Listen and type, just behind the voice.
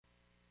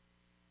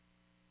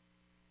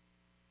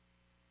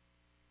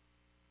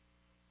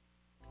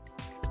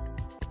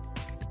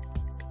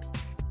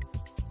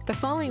The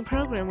following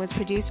program was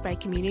produced by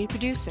Community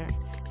Producer.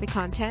 The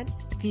content,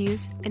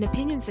 views, and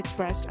opinions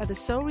expressed are the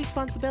sole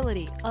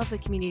responsibility of the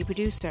Community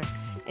Producer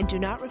and do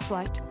not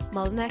reflect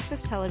Malden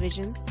Access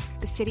Television,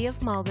 the City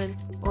of Malden,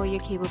 or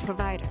your cable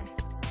provider.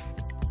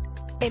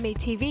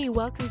 MATV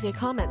welcomes your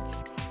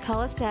comments.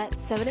 Call us at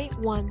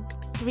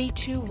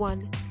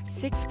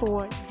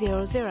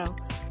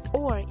 781-321-6400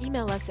 or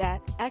email us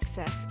at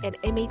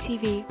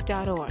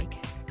access@matv.org.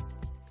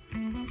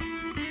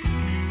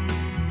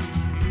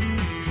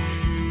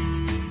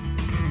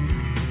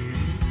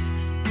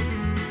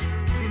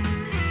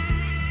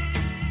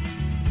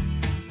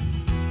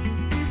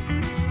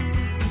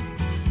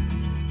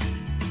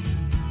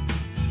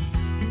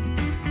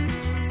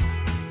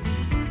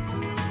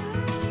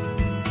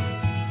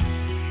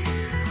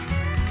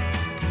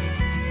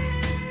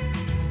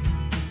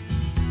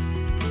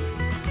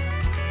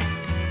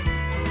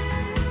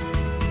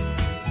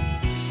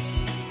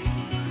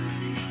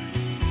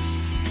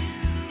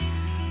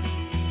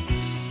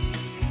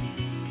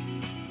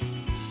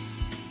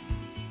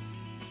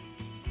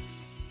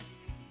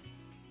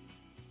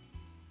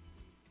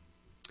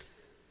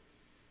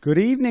 Good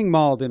evening,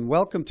 Malden.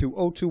 Welcome to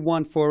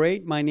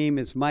 02148. My name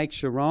is Mike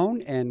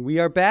Sharon, and we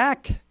are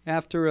back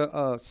after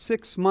a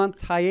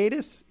 6-month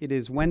hiatus. It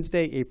is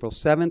Wednesday, April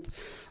 7th.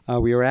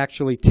 We are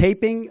actually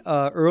taping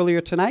earlier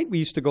tonight. We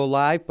used to go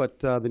live, but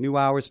the new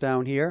hours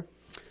down here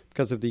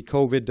because of the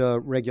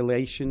COVID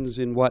regulations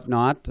and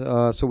whatnot,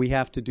 so we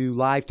have to do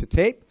live to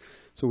tape.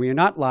 So we are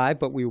not live,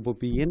 but we will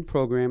be in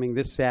programming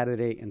this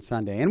Saturday and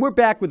Sunday. And we're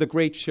back with a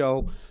great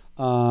show.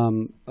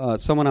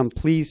 Someone I'm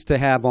pleased to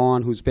have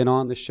on who's been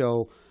on the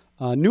show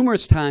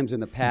numerous times in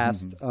the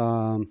past,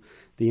 the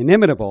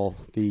inimitable,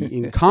 the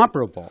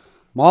incomparable,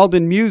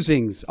 Malden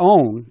Musings'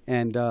 own,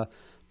 and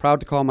proud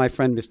to call my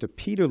friend Mr.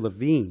 Peter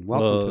Levine.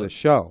 Welcome to the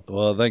show.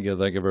 Well, thank you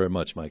very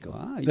much, Michael.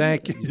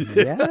 Thank you.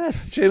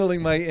 Yes.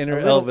 Channeling my inner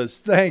Elvis.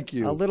 Thank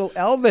you. A little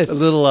Elvis. A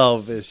little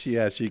Elvis,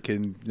 yes. You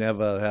can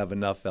never have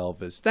enough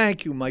Elvis.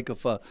 Thank you, Michael.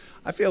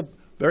 I feel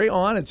very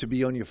honored to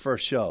be on your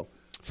first show.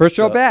 First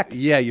show back.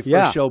 Yeah, your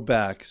first show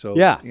back.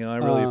 So, I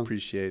really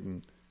appreciate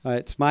it.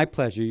 It's my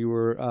pleasure. You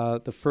were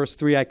the first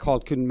 3 I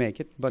called couldn't make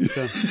it, but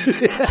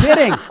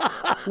kidding.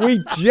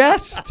 We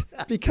just,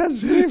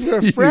 because we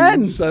were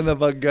friends. You son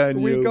of a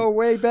gun, we go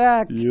way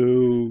back.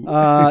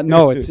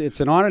 No, it's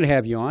an honor to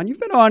have you on. You've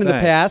been on in the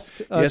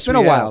past. Yes, it's been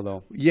a while,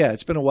 though. Yeah,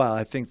 it's been a while.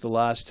 I think the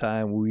last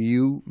time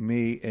you,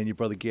 me, and your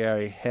brother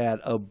Gary had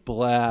a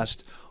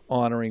blast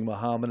honoring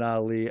Muhammad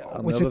Ali.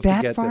 Was it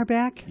that far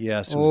back?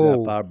 Yes, it was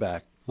that far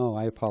back. Oh,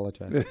 I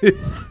apologize.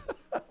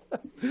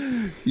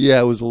 Yeah,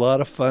 it was a lot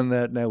of fun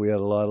that night. We had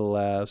a lot of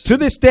laughs. To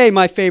this day,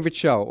 my favorite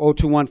show,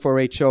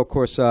 02148 show. Of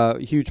course,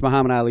 huge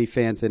Muhammad Ali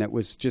fans, and it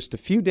was just a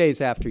few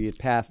days after he had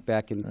passed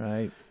back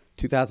in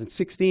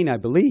 2016, I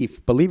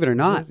believe. Believe it or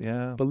not.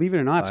 Yeah. Believe it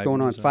or not, it's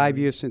going on 5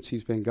 years since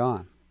he's been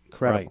gone.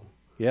 Incredible.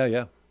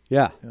 Right.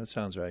 Yeah. That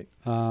sounds right.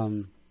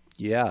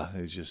 Yeah,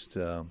 it was just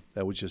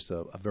that was just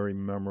a very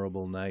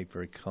memorable night,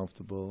 very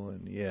comfortable,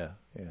 and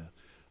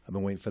I've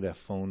been waiting for that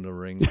phone to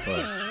ring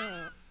for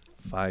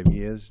 5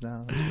 years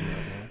now.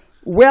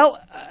 Well,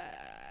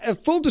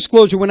 full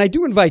disclosure, when I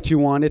do invite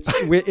you on,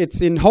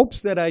 it's in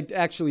hopes that I'd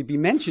actually be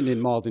mentioned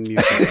in Malden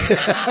Music.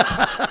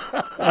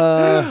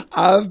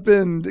 I've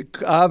been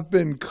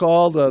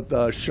called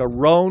the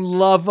Sharon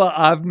lover.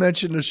 I've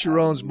mentioned the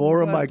Sharons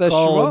more in my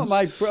columns.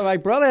 My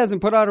brother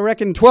hasn't put out a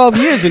record in 12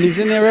 years, and he's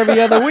in there every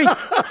other week.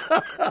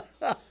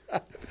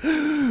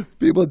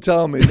 People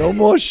tell me no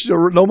more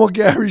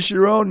Gary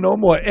Sharon, no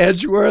more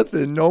Edgeworth,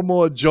 and no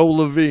more Joe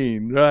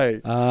Levine.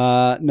 Right?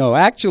 No,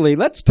 actually,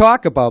 let's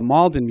talk about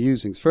Malden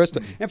Musings first.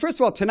 And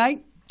first of all,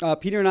 tonight,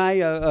 Peter and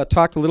I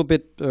talked a little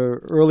bit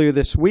earlier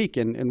this week,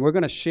 and we're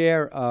going to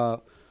share.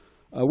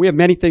 We have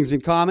many things in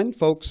common,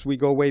 folks. We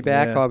go way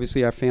back. Yeah.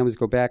 Obviously, our families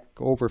go back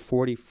over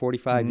 40,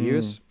 45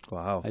 years.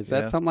 Wow. Is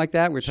that something like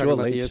that? We're talking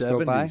about late the years 70s.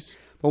 go by.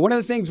 But one of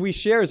the things we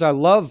share is our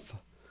love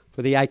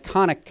for the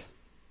iconic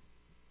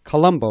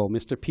Columbo,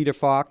 Mr. Peter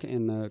Falk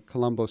in the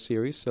Columbo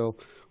series. So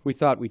we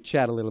thought we'd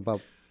chat a little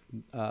bit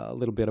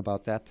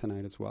about that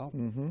tonight as well.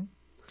 Mm-hmm.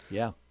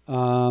 Yeah.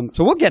 So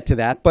we'll get to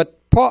that.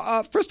 But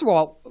Paul, first of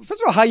all,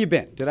 how you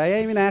been? Did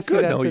I even ask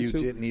you that? No, you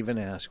didn't even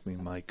ask me,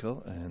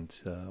 Michael. And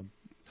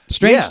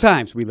strange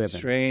times we live in.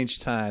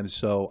 Strange times.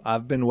 So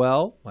I've been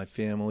well. My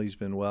family's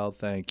been well.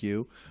 Thank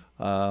you.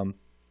 My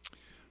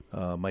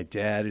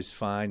dad is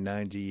fine,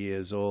 90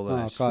 years old.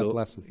 And God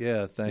bless him.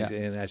 Yeah, thanks. Yeah.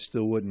 And I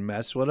still wouldn't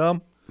mess with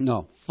him.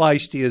 No.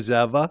 Feisty as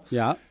ever.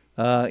 Yeah.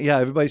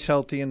 Everybody's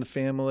healthy in the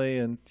family,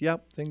 and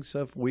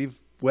we've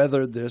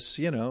weathered this,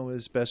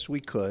 as best we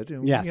could.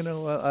 And, yes.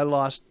 I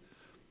lost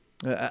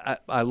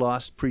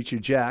Preacher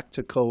Jack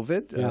to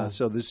COVID,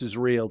 so this is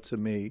real to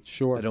me.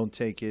 Sure. I don't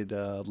take it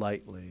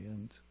lightly.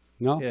 And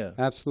no,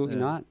 absolutely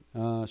not.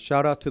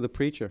 Shout out to the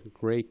Preacher,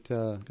 great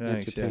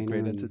entertainer. Yeah,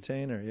 great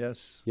entertainer.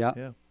 Yes.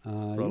 Yeah.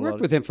 You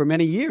worked with him for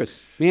many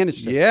years.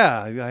 Managed him.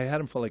 Yeah, I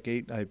had him for like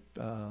 8.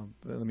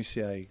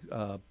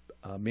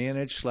 I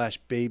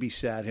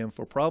managed/babysat him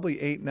for probably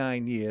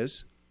 8-9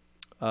 years.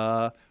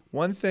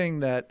 One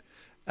thing that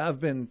I've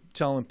been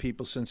telling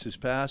people since his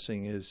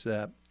passing is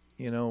that,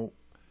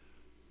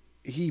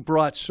 he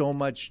brought so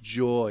much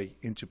joy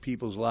into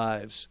people's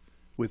lives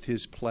with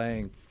his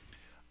playing.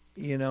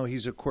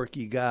 He's a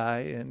quirky guy,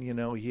 and,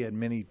 he had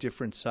many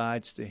different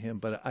sides to him,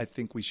 but I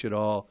think we should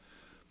all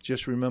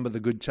just remember the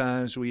good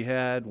times we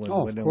had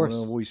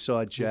when we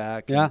saw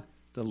Jack, and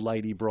the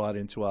light he brought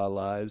into our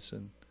lives.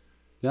 And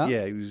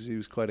he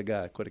was quite a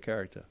guy, quite a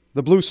character.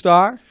 The Blue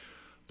Star?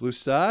 Blue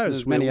Star is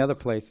There's many other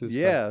places.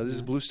 This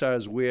is Blue Star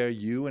is where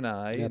you and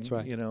I,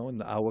 right.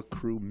 And our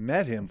crew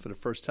met him for the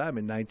first time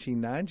in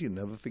 1990. I'll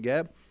never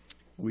forget.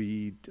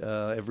 We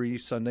every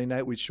Sunday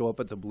night we'd show up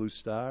at the Blue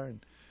Star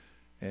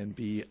and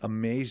be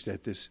amazed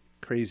at this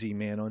crazy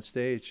man on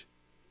stage.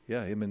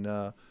 Yeah, him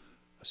and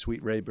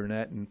Sweet Ray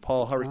Burnett and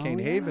Paul Hurricane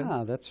Haven.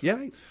 Yeah, that's yeah.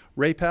 right.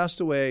 Ray passed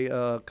away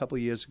a couple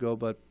of years ago,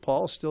 but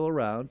Paul's still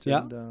around.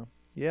 Yeah.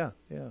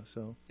 And,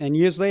 So. And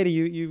years later,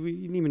 you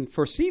didn't even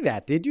foresee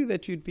that, did you?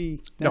 That you'd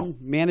be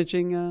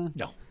managing?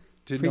 No.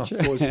 Did not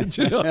foresee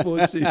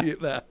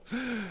that.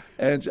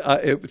 And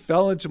it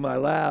fell into my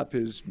lap.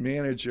 His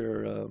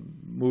manager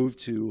moved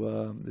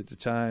to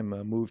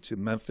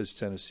Memphis,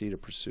 Tennessee to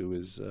pursue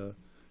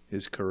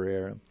his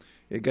career.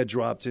 It got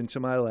dropped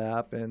into my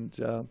lap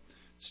and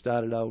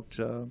started out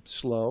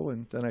slow,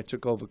 and then I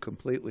took over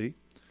completely.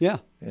 Yeah.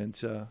 And,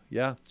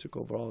 took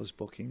over all his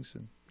bookings.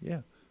 And,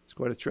 it's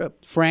quite a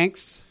trip.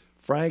 Frank's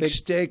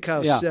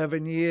Steakhouse,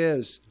 7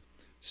 years.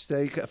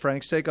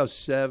 Frank's Steakhouse,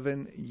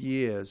 7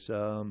 years.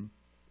 Let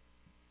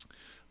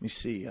me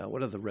see.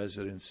 What other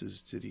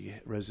residencies did he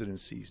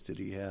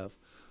have?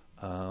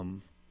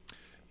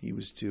 He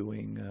was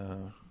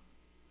doing.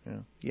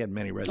 He had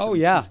many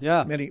residencies. Oh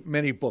yeah.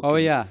 Many bookings. Oh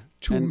yeah.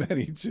 Too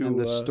many. And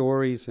the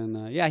stories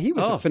and he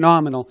was a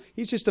phenomenal.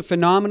 He's just a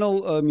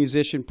phenomenal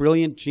musician,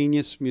 brilliant,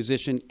 genius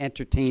musician,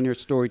 entertainer,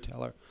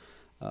 storyteller.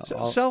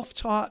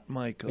 Self-taught,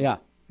 Michael. Yeah.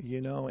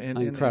 And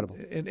incredible.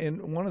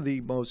 And one of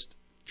the most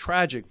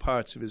tragic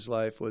parts of his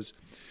life was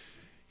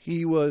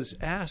he was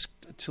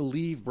asked to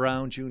leave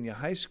Brown Junior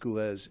High School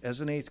as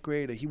an 8th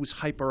grader. He was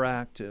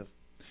hyperactive.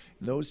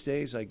 In those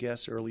days, I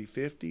guess, early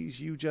 50s,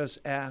 you just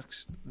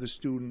asked the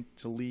student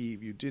to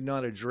leave. You did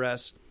not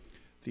address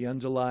the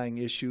underlying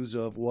issues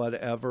of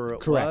whatever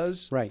it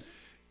was. Right.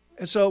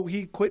 And so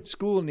he quit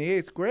school in the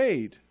 8th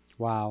grade.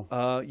 Wow.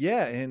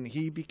 And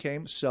he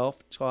became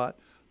self-taught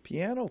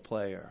piano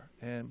player,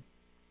 and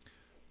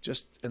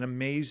just an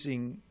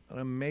amazing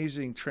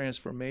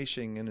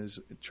transformation in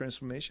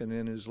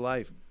his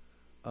life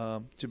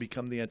to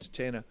become the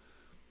entertainer,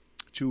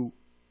 to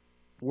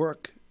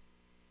work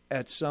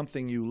at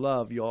something you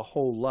love your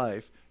whole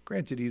life.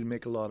 Granted, he didn't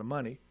make a lot of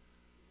money,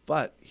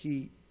 but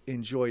he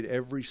enjoyed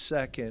every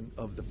second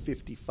of the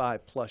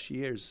 55 plus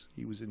years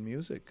he was in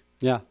music.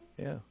 Yeah.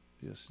 Yeah.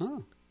 Just.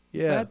 Oh.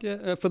 Yeah.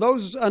 For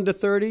those under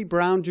 30,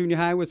 Brown Junior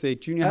High was a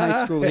junior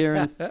high school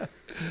here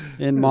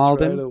in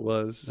Malden. That's right, it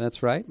was.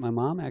 That's right. My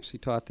mom actually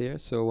taught there.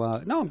 So,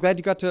 I'm glad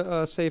you got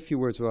to say a few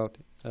words about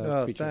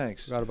preaching.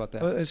 Thanks. Forgot about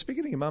that.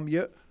 Speaking of your mom,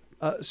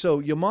 so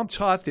your mom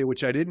taught there,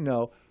 which I didn't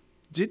know.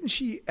 Didn't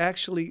she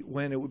actually,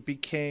 when it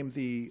became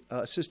the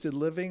assisted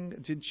living,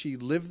 did she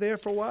live there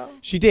for a while?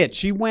 She did.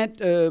 She went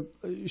to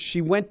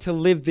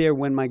live there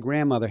when my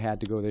grandmother had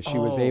to go there. She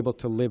was able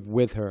to live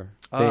with her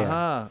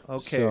there.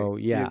 Okay. So,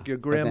 yeah. Your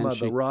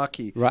grandmother,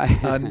 Rocky.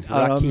 Right. An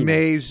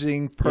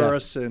amazing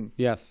person.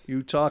 Yes.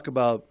 You talk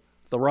about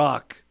The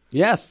Rock.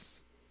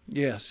 Yes.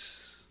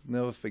 Yes.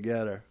 Never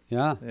forget her.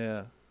 Yeah.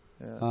 Yeah.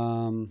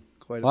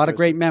 A lot of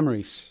great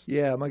memories.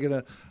 Yeah, I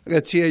gotta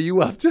tear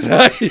you up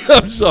tonight.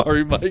 I'm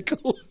sorry,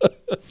 Michael.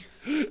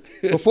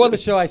 Before the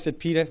show, I said,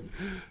 Peter,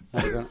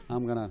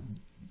 I'm gonna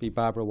be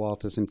Barbara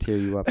Walters and tear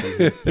you up.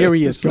 Here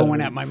he is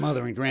going at my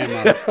mother and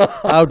grandmother.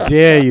 How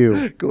dare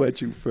you? Go at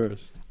you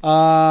first.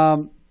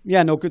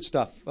 Good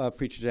stuff,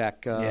 Preacher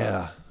Jack.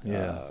 Rest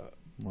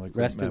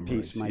in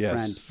peace, my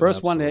friend. First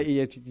absolutely.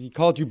 one, he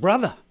called you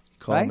brother.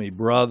 Called me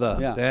brother.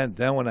 Yeah.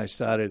 Then when I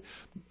started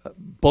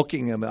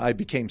booking him, I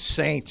became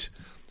Saint.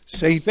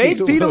 Saint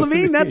Peter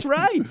Levine, that's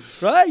right.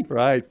 Right.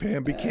 Right.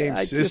 Pam became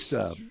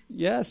sister.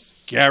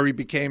 Yes. Gary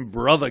became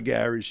brother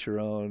Gary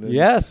Sharon.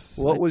 Yes.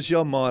 What was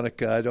your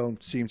moniker? I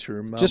don't seem to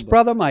remember. Just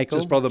Brother Michael.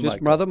 Just Brother Michael.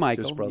 Just Brother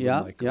Michael. Just Brother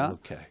yeah, Michael. Yeah.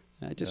 Okay.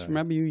 I just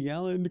remember you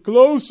yelling,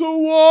 "Closer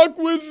walk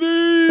with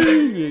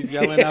thee!"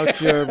 You're yelling out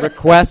your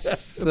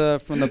requests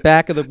from the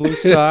back of the Blue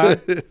Star.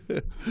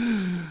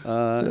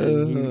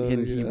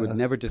 And he would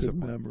never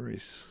disappoint. Good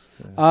memories.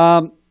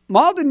 Yeah.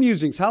 Malden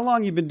Musings, how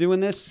long you been doing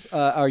this?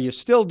 Are you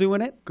still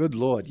doing it? Good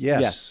Lord,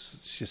 yes.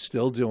 She's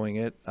still doing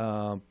it.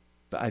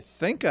 I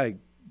think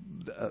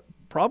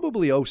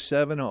probably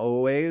 07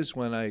 or 08 is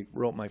when I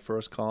wrote my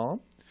first column.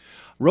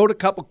 Wrote a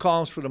couple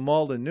columns for the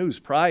Malden News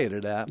prior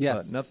to that,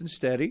 but nothing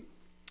steady.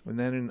 And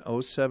then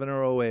in 07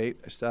 or 08,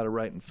 I started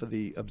writing for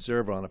the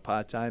Observer on a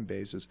part-time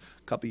basis.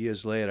 A couple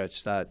years later, I'd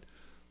start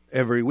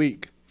every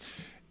week.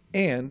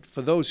 And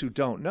for those who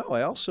don't know,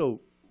 I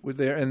also...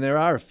 and there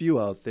are a few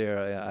out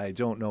there. I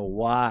don't know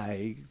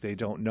why they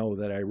don't know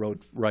that I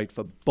write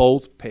for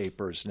both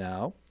papers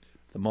now,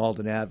 the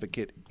Malden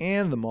Advocate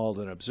and the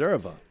Malden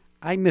Observer.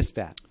 I missed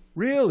that.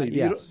 Really?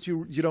 Yes.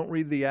 You don't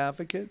read The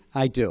Advocate?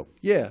 I do.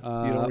 Yeah.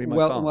 You don't read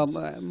my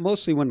columns.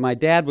 Mostly when my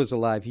dad was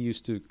alive, he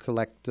used to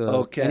collect.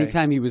 Okay.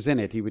 Anytime he was in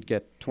it, he would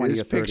get 20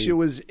 His or 30. picture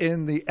was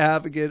in The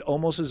Advocate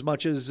almost as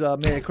much as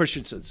Mayor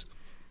Christensen's.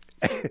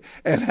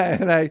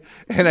 and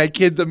I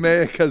kid the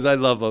mayor because I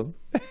love him.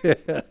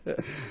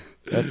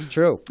 That's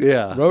true.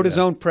 Yeah. Wrote his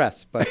own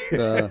press, but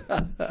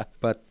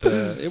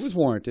it was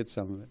warranted,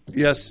 some of it.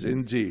 Yes,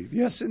 indeed.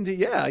 Yes, indeed.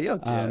 Yeah,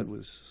 Dad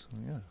was.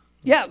 Yeah.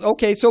 Yeah.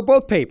 Okay. So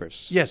both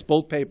papers. Yes,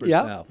 both papers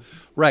Yeah. now.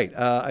 Right.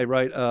 I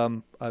write.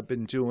 I've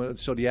been doing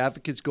so. The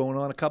Advocate's going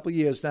on a couple of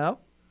years now,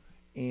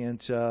 and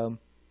the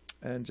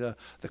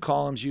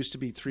columns used to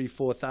be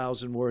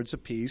 3,000-4,000 words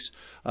apiece.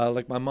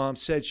 Like my mom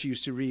said, she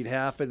used to read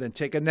half and then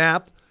take a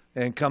nap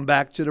and come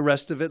back to the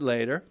rest of it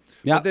later.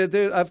 Yeah. But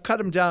I've cut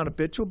them down a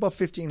bit to about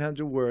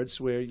 1,500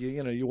 words, where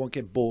you won't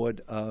get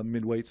bored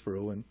midway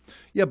through. And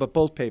yeah, but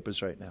both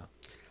papers right now.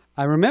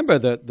 I remember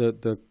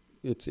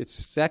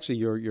it's actually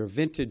your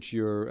vintage.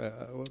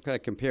 What can I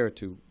compare it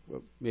to?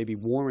 Maybe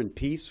War and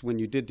Peace, when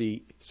you did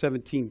the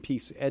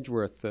 17-piece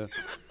Edgeworth.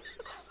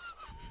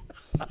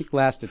 I think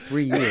lasted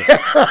 3 years.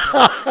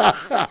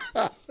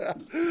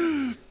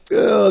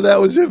 Oh, that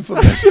was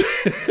infamous.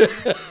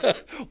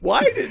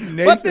 Why didn't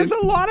Nathan? But there's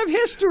a lot of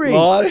history.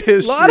 Lot of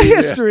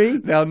history. Yeah.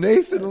 Now,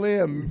 Nathan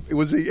Lamb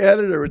was the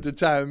editor at the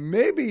time.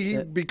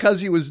 Maybe because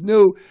he was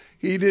new,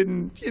 he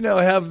didn't,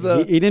 have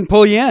the. He didn't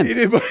pull you in. He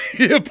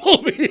didn't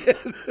pull me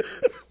in.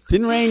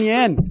 Didn't rein you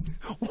in.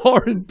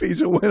 Warren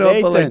Pisa went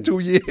on for like 2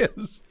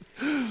 years.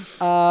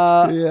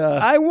 Yeah.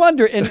 I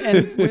wonder,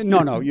 and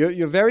no,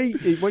 you're very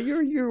well.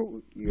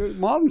 You're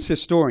Malden's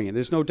historian.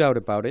 There's no doubt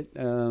about it.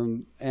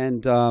 And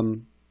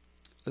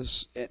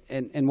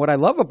what I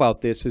love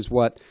about this is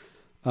what,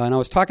 and I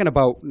was talking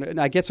about.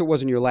 I guess it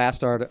wasn't your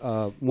last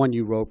one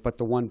you wrote, but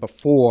the one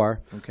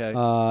before. Okay.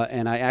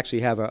 And I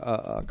actually have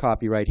a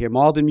copy right here.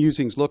 Malden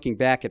Musings looking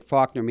back at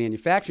Faulkner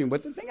Manufacturing.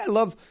 But the thing I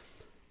love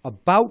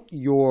about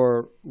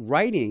your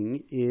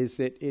writing is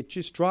that it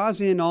just draws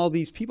in all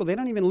these people. They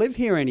don't even live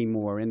here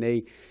anymore, and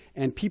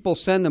people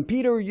send them,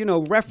 Peter,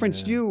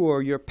 referenced you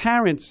or your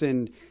parents,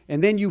 and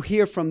then you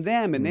hear from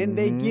them, and then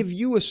they give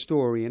you a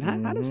story. And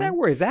how does that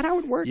work? Is that how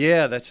it works?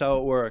 Yeah, that's how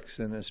it works,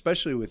 and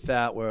especially with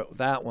that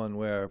one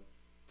where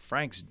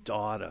Frank's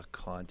daughter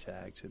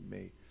contacted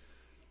me.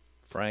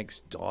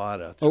 Frank's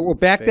daughter. Oh, well,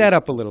 back that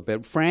up a little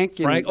bit, Frank.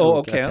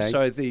 Okay. I'm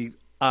sorry. The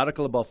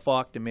article about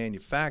Faulkner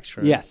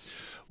Manufacturing. Yes.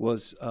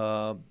 Was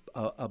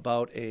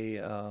about a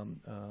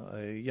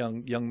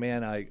young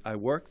man I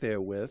worked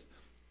there with,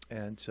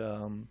 and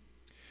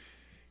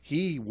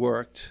we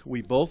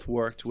both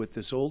worked with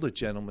this older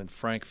gentleman,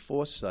 Frank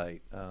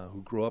Forsythe,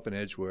 who grew up in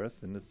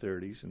Edgeworth in the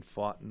 30s and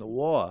fought in the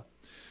war.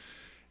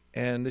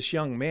 And this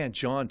young man,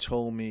 John,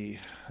 told me,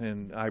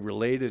 and I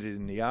related it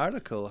in the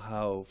article,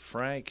 how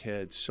Frank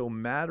had so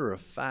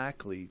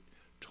matter-of-factly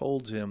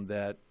told him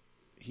that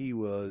he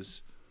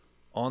was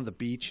on the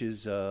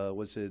beaches,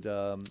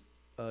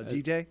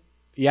 D-Day?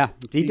 Yeah,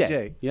 D-Day.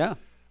 D-Day. Yeah.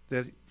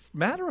 That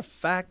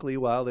matter-of-factly,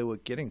 while they were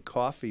getting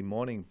coffee,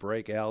 morning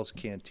break, Al's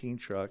Canteen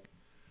truck,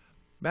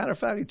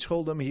 matter-of-factly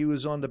told him he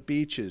was on the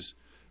beaches,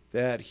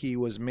 that he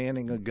was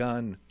manning a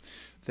gun,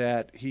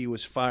 that he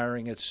was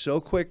firing it so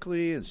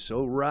quickly and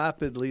so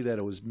rapidly that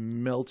it was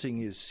melting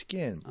his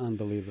skin.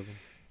 Unbelievable.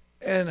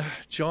 And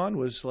John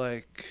was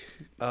like,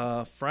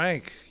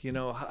 Frank,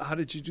 how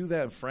did you do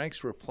that? And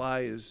Frank's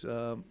reply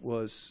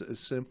was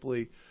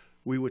simply,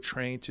 we were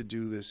trained to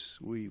do this.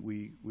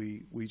 We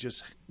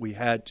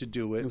had to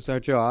do it. It was our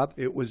job.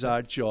 It was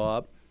our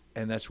job,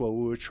 and that's what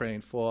we were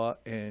trained for.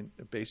 And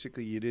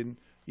basically, you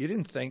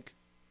didn't think,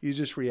 you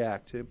just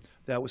reacted.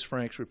 That was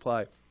Frank's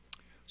reply.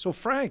 So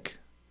Frank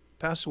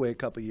passed away a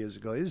couple of years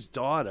ago. His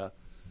daughter,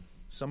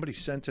 somebody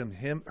sent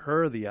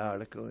her the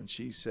article, and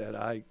she said,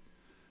 I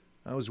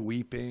was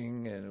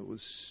weeping, and it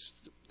was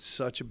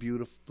such a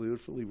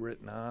beautifully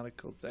written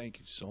article. Thank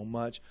you so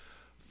much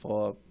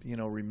for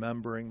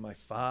remembering my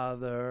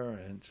father.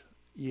 And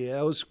yeah,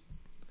 I was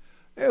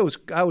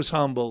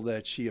humbled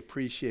that she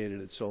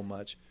appreciated it so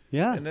much.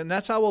 Yeah, and then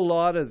that's how a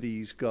lot of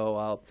these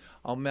go.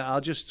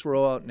 I'll just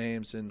throw out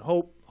names, and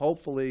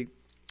hopefully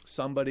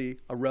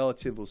a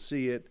relative will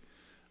see it.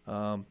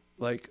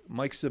 Like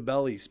Mike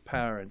Sabelli's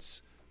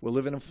parents were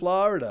living in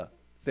Florida.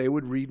 They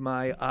would read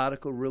my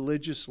article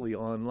religiously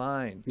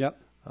online. Yep.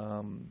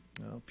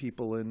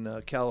 People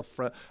in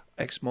California,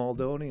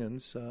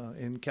 ex-Moldonians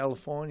in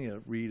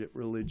California read it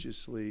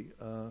religiously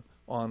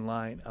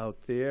online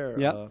out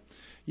there.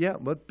 Yep.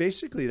 But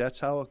basically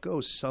that's how it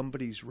goes.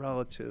 Somebody's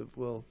relative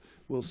will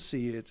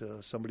see it,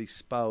 somebody's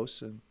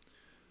spouse, and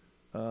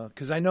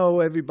because I know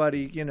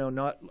everybody,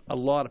 not a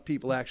lot of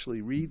people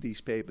actually read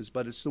these papers,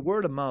 but it's the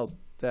word of mouth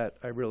that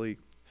I really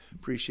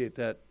appreciate,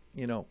 that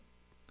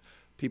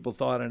people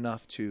thought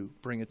enough to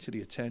bring it to the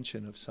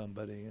attention of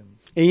somebody. And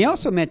he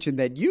also mentioned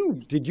that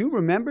did you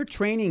remember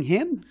training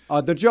him?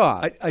 The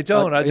job. I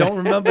don't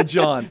remember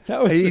John.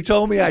 He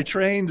told me I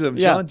trained him.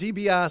 Yeah. John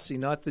DiBiase,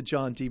 not the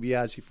John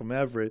DiBiase from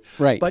Everett.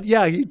 Right. But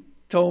yeah, he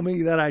told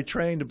me that I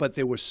trained, but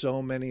there were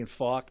so many in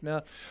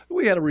Faulkner.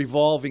 We had a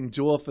revolving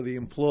door for the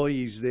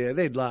employees there.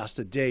 They'd last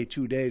a day,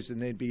 2 days,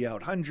 and they'd be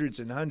out. Hundreds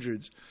and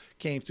hundreds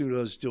came through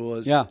those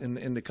doors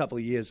in the couple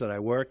of years that I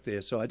worked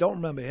there. So I don't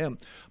remember him.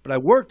 But I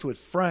worked with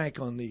Frank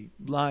on the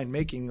line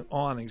making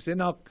awnings. They're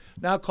now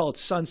called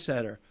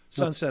Sunsetter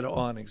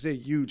awnings. They're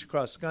huge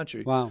across the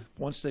country. Wow.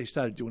 Once they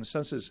started doing the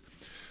sunsets.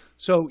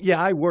 So, yeah,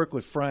 I worked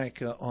with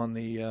Frank on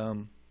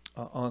the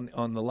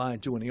line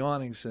doing the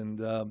awnings,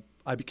 and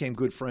I became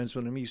good friends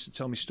with him. He used to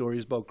tell me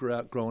stories about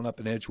growing up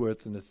in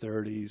Edgeworth in the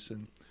 30s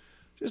and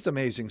just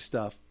amazing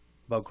stuff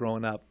about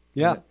growing up.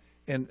 Yeah.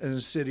 In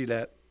a city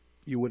that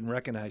you wouldn't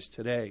recognize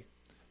today.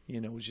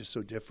 You know, it was just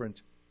so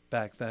different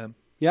back then.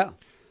 Yeah.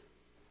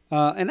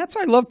 And that's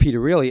why I love Peter,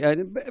 really.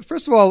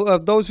 First of all,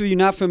 those of you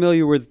not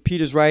familiar with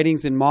Peter's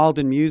writings in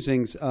Malden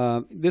Musings,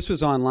 this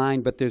was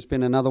online, but there's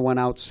been another one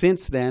out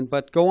since then.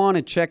 But go on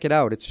and check it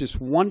out. It's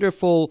just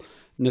wonderful,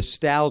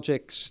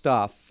 nostalgic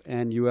stuff,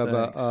 and you have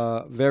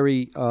a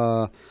very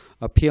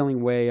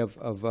appealing way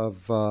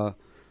of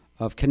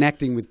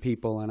connecting with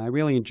people, and I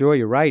really enjoy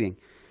your writing.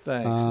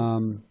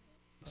 Thanks.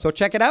 So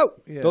check it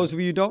out. Yeah. Those of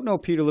you who don't know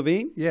Peter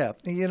Levine. Yeah,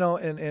 you know,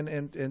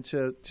 and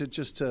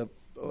to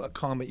a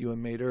comment you had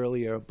made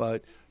earlier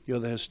about you're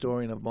the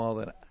historian of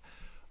Malden.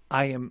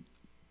 I am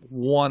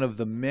one of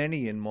the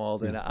many in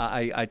Malden. Yeah.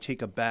 I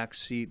take a back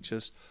seat,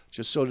 just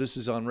so this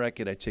is on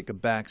record, I take a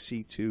back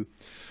seat to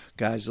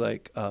guys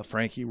like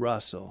Frankie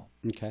Russell,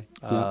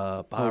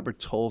 Barbara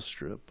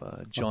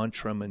Tolstrup, John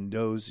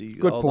Tremendozzi.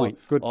 Good point.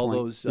 All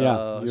those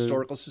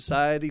Historical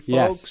Society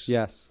folks.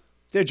 Yes.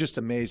 They're just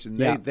amazing.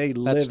 Yeah, they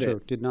live that's true.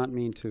 it. Did not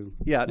mean to.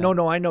 Yeah,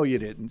 no, I know you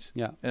didn't.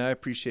 Yeah. And I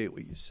appreciate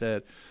what you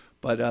said.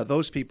 But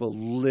those people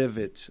live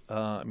it.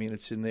 I mean,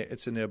 it's in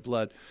their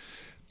blood.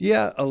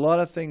 Yeah, a lot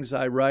of things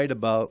I write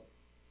about,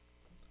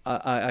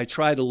 I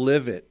try to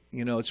live it.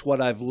 You know, it's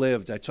what I've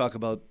lived. I talk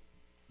about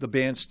the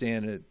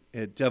bandstand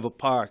at Devitt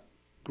Park,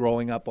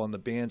 growing up on the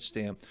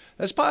bandstand.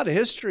 That's part of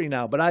history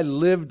now, but I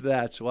lived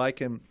that, so I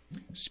can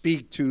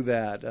speak to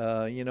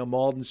that. You know,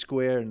 Malden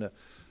Square in the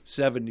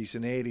 70s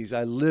and 80s,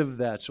 I lived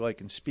that, so I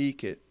can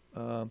speak it.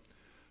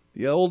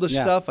 The older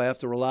stuff, I have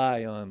to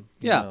rely on.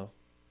 You know.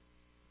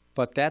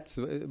 But that's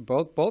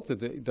both of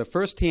the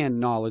first-hand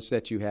knowledge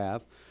that you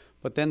have,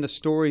 but then the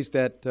stories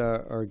that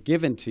are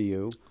given to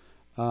you.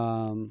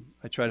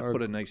 I try to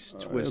put a nice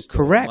twist.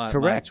 Correct. My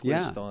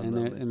twist on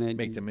them and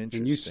make them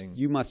interesting. And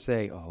you must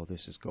say, "Oh,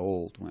 this is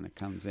gold" when it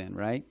comes in,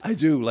 right? I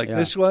do, like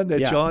this one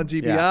that John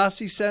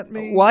DiBiase sent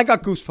me. Well, I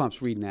got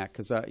goosebumps reading that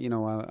because I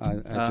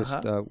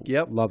just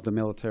love the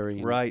military.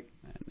 And,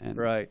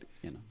 right.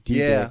 You know,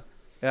 D-Day.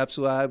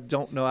 Absolutely. I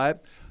don't know. I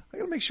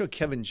got to make sure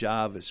Kevin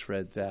Jarvis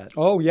read that.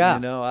 Oh, yeah.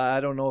 You know,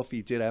 I don't know if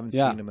he did. I haven't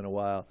seen him in a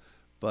while.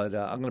 But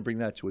I'm going to bring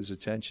that to his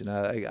attention.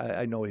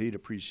 I know he'd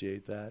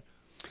appreciate that.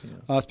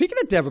 Yeah. Speaking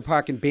of Devitt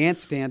Park and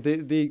Bandstand,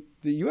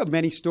 you have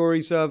many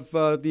stories of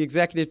the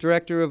executive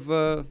director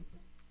of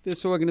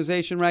this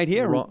organization right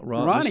here,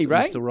 Ronnie,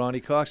 right? Mr. Ronnie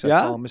Cox. I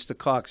call him Mr.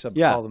 Cox. I've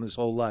called him his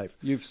whole life.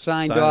 You've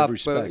signed off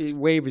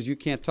waivers. You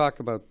can't talk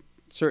about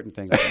certain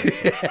things.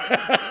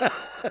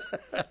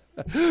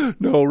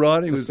 No,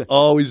 Ronnie was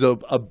always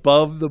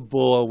above the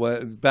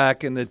ball.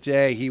 Back in the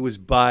day, he was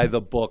by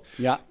the book.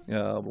 Yeah.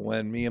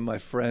 When me and my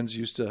friends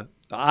used to,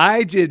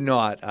 I did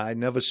not. I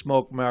never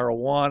smoked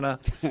marijuana.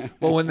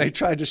 But when they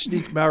tried to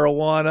sneak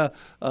marijuana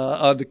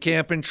on the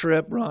camping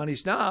trip,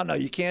 Ronnie's, no,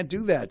 you can't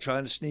do that.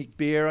 Trying to sneak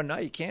beer, no,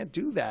 you can't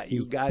do that.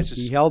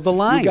 He held the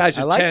line. You guys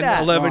are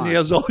 10, 11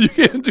 years old. You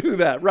can't do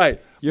that.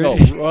 Right. You're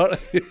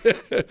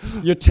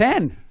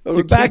 10.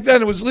 Back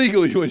then, it was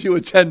legal when you were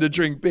 10 to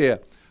drink beer.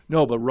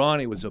 No, but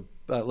Ronnie was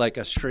like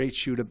a straight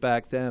shooter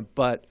back then.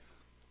 But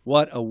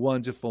what a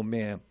wonderful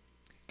man.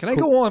 Can I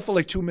go on for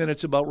like 2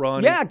 minutes about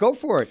Ronnie? Yeah, go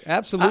for it.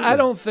 Absolutely. I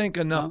don't think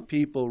enough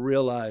people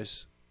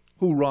realize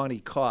who Ronnie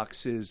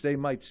Cox is. They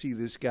might see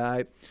this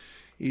guy.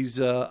 He's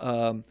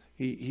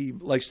he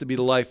likes to be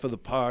the life of the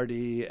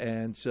party,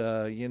 and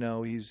you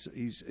know, he's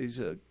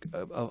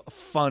a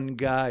fun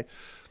guy.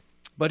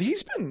 But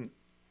he's been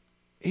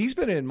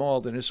in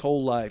Malden his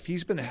whole life.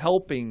 He's been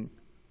helping.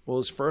 Well,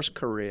 his first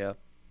career,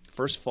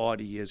 first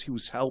 40 years, he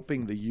was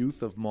helping the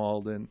youth of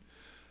Malden.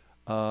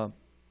 Low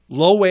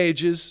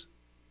wages.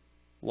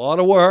 A lot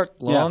of work,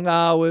 long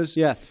hours.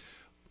 Yes.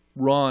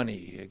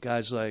 Ronnie,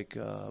 guys like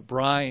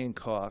Brian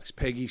Cox,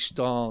 Peggy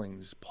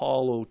Stallings,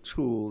 Paul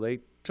O'Toole,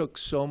 they took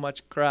so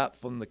much crap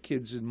from the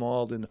kids in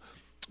Malden,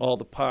 all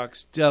the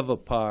parks,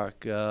 Devitt Park,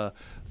 the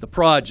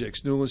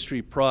projects, Newland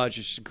Street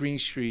projects, Green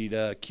Street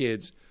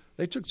kids.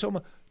 They took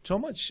so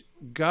much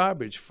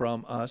garbage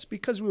from us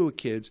because we were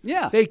kids.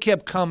 Yeah. They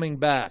kept coming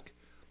back.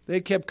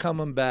 They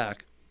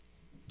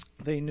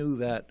knew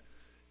that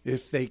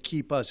if they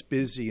keep us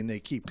busy and they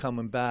keep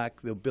coming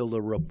back, they'll build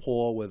a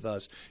rapport with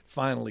us,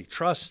 finally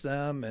trust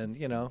them, and,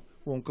 you know,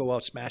 won't go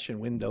out smashing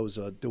windows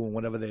or doing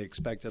whatever they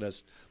expected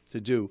us to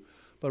do.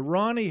 But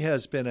Ronnie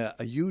has been a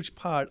huge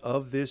part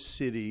of this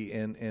city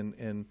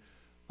and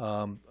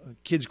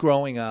kids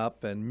growing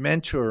up and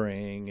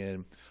mentoring.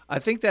 And I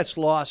think that's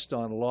lost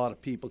on a lot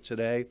of people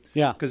today.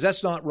 Yeah. Because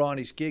that's not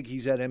Ronnie's gig.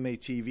 He's at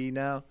MATV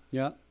now.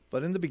 Yeah.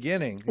 But in the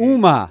beginning.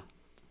 Uma.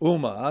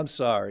 I'm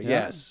sorry. Yeah.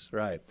 Yes,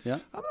 right. Yeah.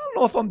 I don't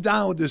know if I'm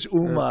down with this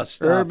stuff.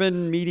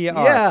 Urban Media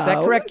Arts. Yeah. Is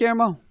that correct,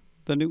 Guillermo?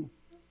 The new.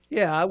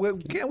 Yeah.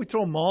 Can't we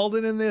throw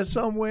Malden in there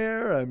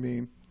somewhere? I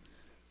mean,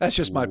 that's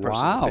just my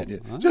personal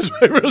opinion. Huh? Just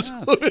my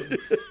personal opinion.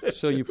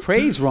 So you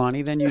praise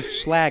Ronnie, then you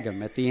slag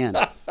him at the end.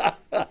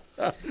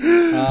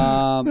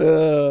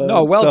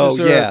 No, well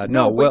deserved. Yeah,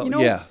 but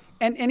yeah.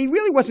 And he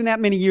really wasn't that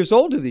many years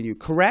older than you,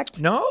 correct?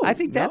 No. I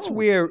think that's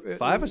where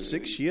 5 or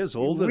 6 years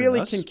older really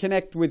than us. can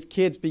connect with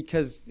kids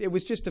because it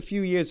was just a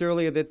few years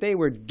earlier that they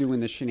were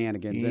doing the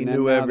shenanigans. He and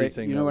knew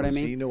everything. You know what I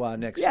mean? He knew our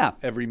next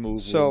every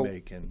move we were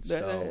making.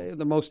 So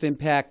the most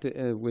impact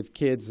with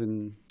kids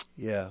and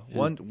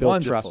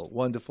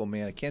wonderful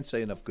man. I can't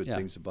say enough good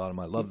things about him.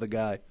 I love the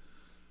guy,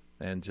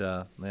 and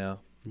I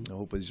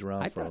hope he's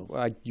around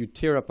you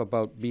tear up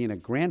about being a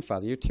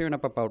grandfather. You're tearing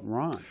up about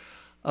Ron.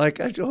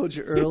 Like I told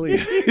you earlier,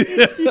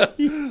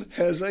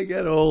 as I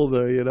get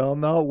older,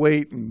 I'm not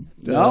waiting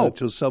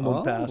till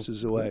someone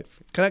passes away.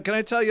 Can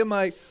I tell you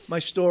my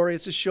story?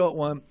 It's a short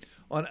one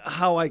on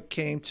how I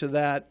came to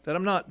that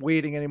I'm not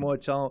waiting anymore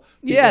to tell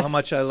people how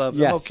much I love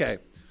them. Yes. Okay.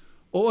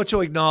 Or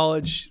to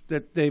acknowledge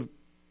that they've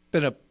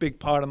been a big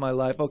part of my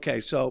life.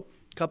 Okay, so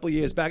a couple of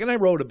years back, and I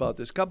wrote about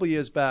this, a couple of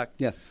years back.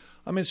 Yes.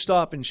 I'm in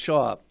Stop and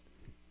Shop.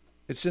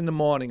 It's in the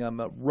morning.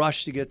 I'm a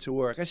rush to get to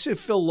work. I see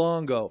Phil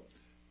Longo.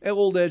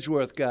 Old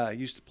Edgeworth guy,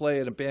 used to play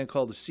in a band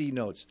called the C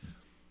Notes.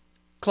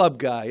 Club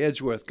guy,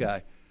 Edgeworth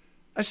guy.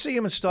 I see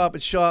him in Stop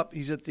and Shop.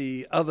 He's at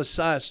the other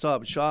side of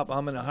Stop and Shop.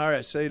 I'm in a hurry.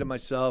 I say to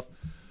myself,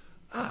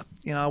 I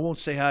won't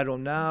say hi to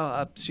him now.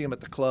 I'll see him at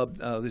the club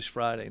this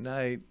Friday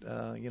night.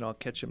 I'll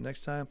catch him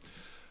next time.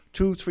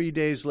 2-3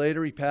 days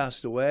later, he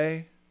passed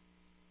away.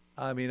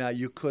 I mean,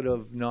 you could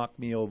have knocked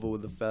me over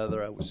with a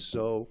feather. I was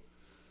so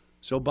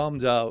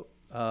bummed out.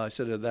 I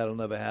said that'll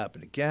never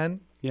happen again.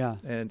 Yeah.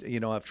 And,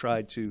 I've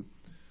tried to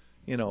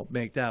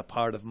make that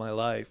part of my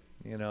life,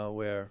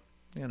 where,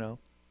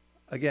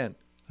 again,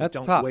 that's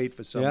don't tough. wait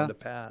for someone to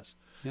pass.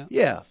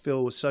 Yeah.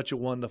 Phil was such a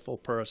wonderful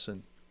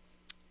person,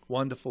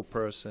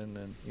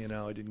 and,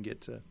 I didn't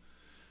get to,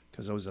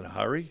 because I was in a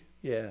hurry.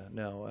 Yeah,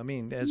 no, I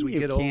mean, as we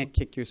get older. You can't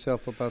kick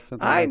yourself about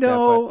something I like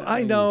know, that.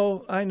 I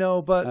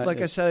know, but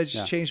like I said, I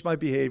just changed my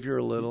behavior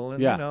a little,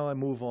 and, I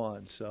move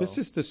on. So this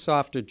is the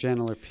softer,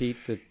 gentler Pete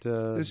that...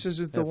 this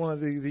isn't the one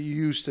that you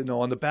used to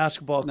know on the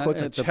basketball court.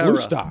 It's a Blue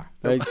Star.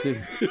 Right? You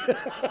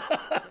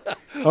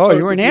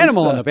were an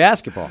animal on the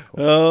basketball court.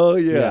 Oh,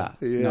 yeah.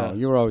 No,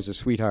 you were always a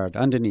sweetheart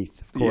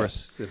underneath, of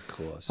course. Yes, of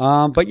course.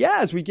 But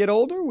as we get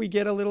older, we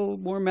get a little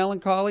more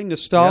melancholy,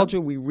 nostalgia.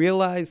 We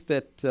realize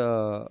that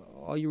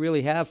all you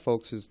really have,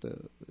 folks, is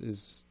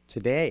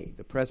today,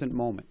 the present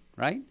moment,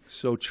 right?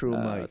 So true,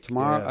 Mike.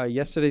 Tomorrow,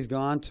 yesterday's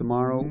gone.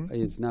 Tomorrow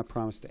is not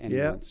promised to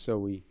anyone. Yeah. So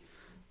we...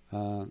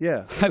 I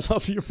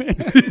love you, man.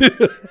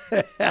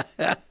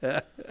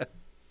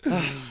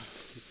 I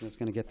was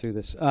going to get through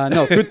this.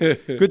 No,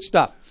 good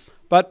stuff.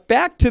 But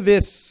back to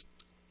this,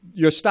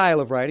 your style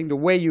of writing, the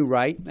way you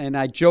write, and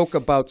I joke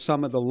about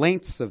some of the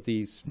lengths of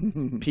these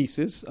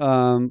pieces,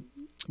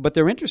 but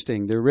they're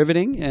interesting. They're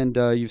riveting, and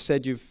you've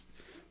said you've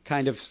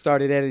kind of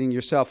started editing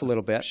yourself a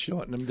little bit.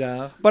 Shorten them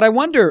down. But I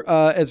wonder,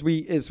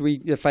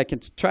 if I can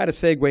try to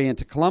segue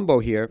into Columbo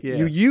here,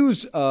 you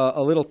use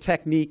a little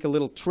technique, a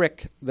little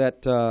trick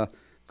that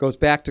goes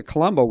back to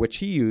Columbo, which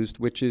he used,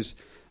 which is,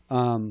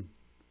 the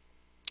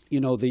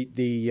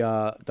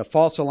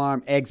false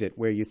alarm exit,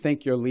 where you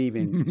think you're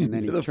leaving, and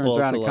then he turns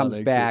around and comes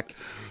back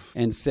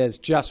and says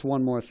just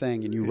one more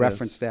thing, and you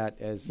reference that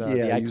as the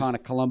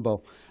iconic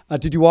Columbo.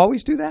 Did you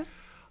always do that?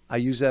 I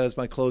use that as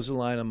my closing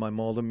line on my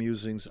Malden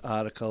Musings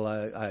article.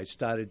 I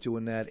started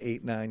doing that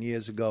 8-9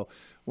 years ago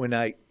when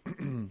I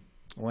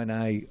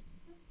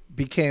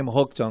became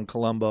hooked on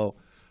Columbo.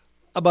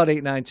 About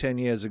 8, 9, 10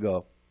 years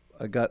ago,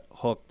 I got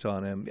hooked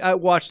on him. I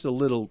watched a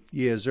little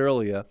years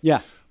earlier. Yeah.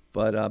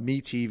 But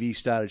MeTV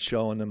started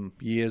showing them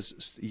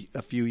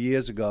a few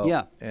years ago.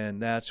 Yeah.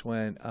 And that's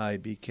when I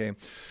became,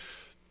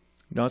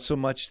 not so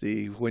much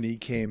when he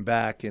came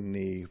back in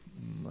the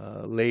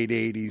late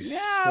 80s.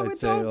 Yeah, but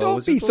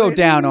don't be so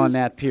down on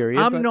that period.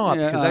 I'm not,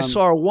 because I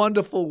saw a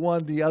wonderful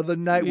one the other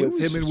night with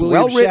him and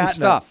William well-written Shatner.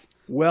 Stuff.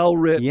 Well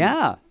written.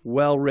 Yeah.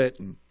 Well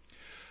written.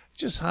 It's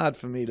just hard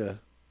for me to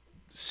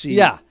see.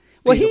 Yeah.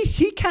 Well,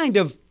 he kind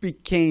of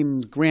became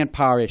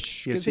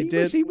grandpa-ish. Yes, he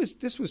did.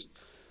 This was,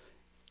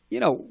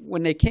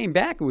 when they came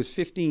back, it was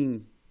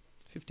 15,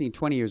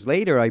 20 years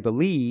later, I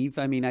believe.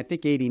 I mean, I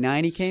think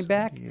 89 he came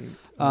back.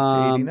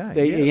 89.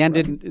 They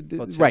ended,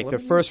 right. Their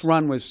first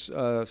run was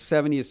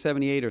 70 or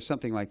 78 or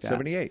something like that.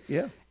 78,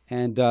 yeah.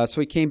 And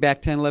so he came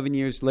back 10, 11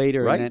 years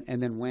later right.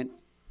 and then went.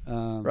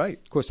 Right.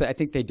 Of course, I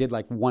think they did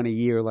like one a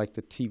year, like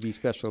the TV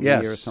special of the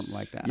year or something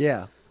like that.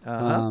 Yeah.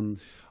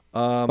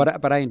 Uh-huh.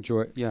 But I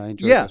enjoy it. Yeah, I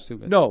enjoy those too.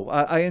 No,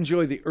 I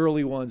enjoy the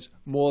early ones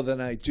more than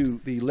I do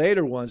the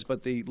later ones.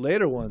 But the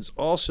later ones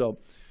also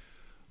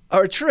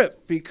are a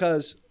trip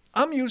because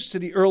I'm used to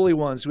the early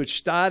ones, which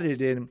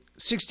started in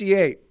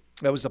 '68.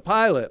 That was the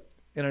pilot,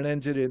 and it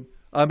ended in,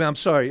 I'm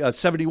sorry,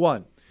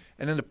 71.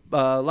 And then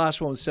the last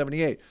one was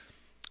 78.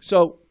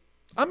 So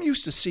I'm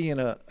used to seeing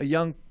a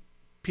young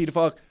Peter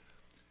Falk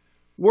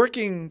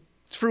working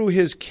through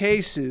his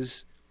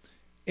cases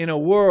in a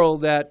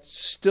world that's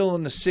still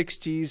in the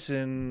 60s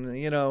and,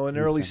 in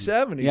early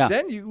 70s. Yeah.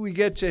 Then we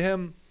get to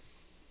him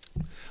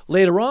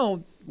later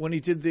on when he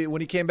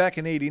came back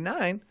in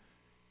 89,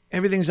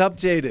 everything's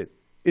updated.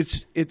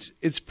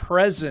 It's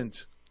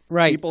present.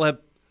 Right.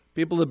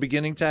 People are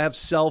beginning to have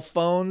cell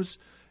phones,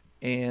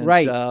 and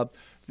Right.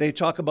 They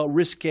talk about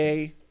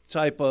risque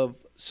type of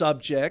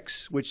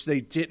subjects, which they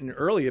didn't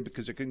earlier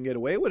because they couldn't get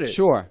away with it.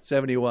 Sure.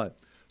 71.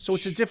 So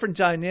it's a different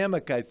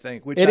dynamic, I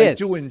think, which It I is.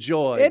 do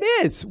enjoy. It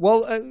is.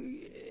 Well,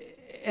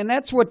 and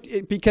that's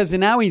because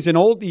now he's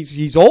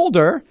he's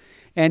older,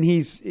 and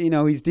he's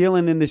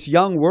dealing in this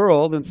young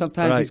world, and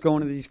sometimes Right. he's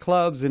going to these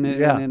clubs, and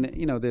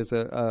there's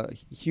a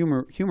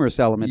humorous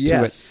element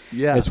Yes. to it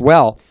Yeah. as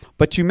well.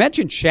 But you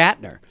mentioned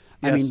Shatner.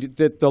 I Yes. mean,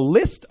 the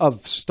list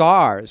of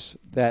stars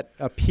that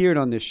appeared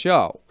on this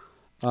show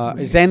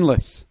is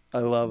endless. I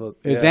love it.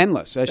 It's Yeah.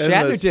 endless.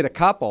 Shatner did a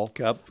couple.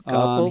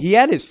 Couple. He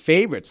had his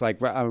favorites, like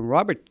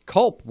Robert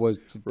Culp did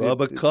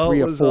Robert Culp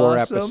 3 or was 4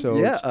 awesome. episodes.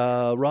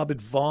 Yeah.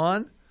 Robert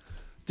Vaughn.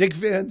 Dick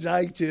Van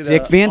Dyke did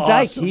Dick Van Dyke,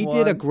 awesome he one.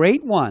 did a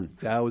great one.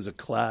 That was a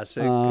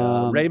classic.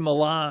 Ray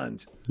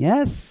Milland.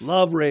 Yes.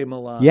 Love Ray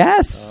Milland.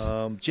 Yes.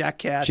 Jack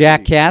Cassidy.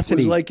 Jack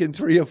Cassidy. Was like in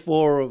 3 or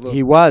 4 of them.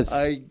 He was.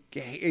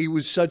 He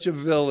was such a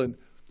villain.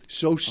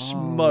 So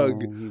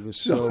smug. he was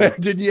so so-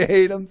 didn't you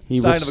hate him? He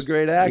Sign was- of a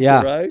great actor,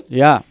 yeah, right?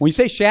 Yeah. When you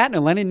say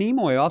Shatner, Leonard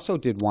Nimoy also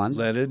did one.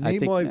 Leonard I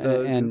think,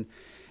 Nimoy, and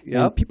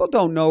Yep. people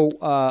don't know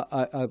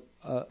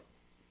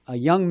a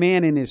young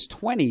man in his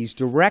 20s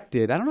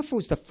directed. I don't know if it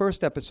was the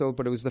first episode,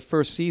 but it was the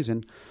first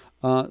season.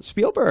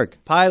 Spielberg.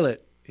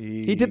 Pilot.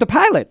 He did the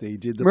pilot. He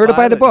did the Murder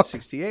by the pilot in Book.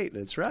 68.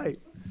 That's right.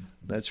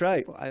 That's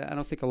right. I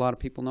don't think a lot of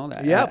people know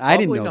that. Yeah, I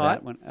didn't probably know not.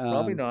 that one.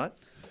 Probably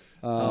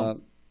not.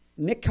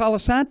 Nick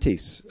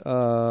Colasantis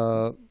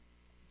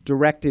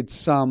directed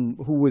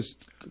who was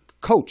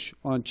coach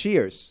on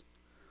Cheers,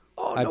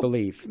 Oh, I no,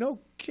 believe. No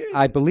kidding.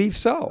 I believe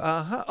so.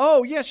 Uh-huh.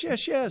 Oh, yes.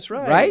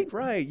 Right?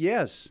 Right?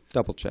 Yes.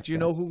 Double check. Do you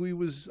that. know who he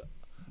was?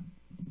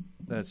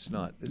 That's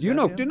not. Is Do you that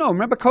know? him? Do you know?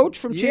 Remember Coach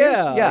from Cheers?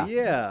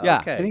 Yeah.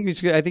 Okay. I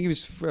think he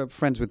was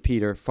friends with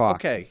Peter Falk.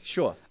 Okay,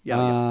 sure.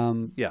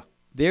 Yeah.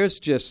 There's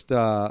just,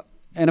 and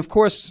of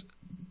course,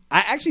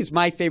 actually, it's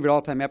my favorite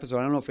all-time episode.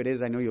 I don't know if it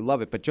is. I know you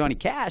love it, but Johnny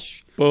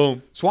Cash,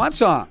 Boom. Swan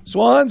Song.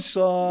 Swan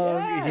Song.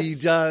 Yes. He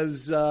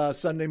does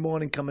Sunday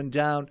Morning Coming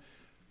Down,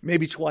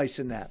 maybe twice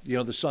in that.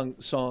 The song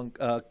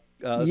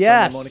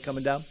Yes. Sunday Morning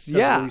Coming Down. Does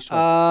Yeah. at least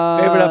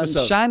twice. Favorite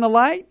episode. Shine the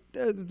Light.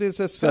 There's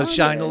a song. Does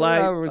Shine the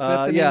Light. Was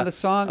that the name of the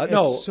song?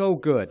 No. It's so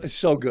good. It's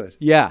so good.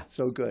 Yeah.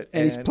 So good.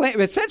 And he's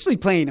essentially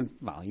playing him.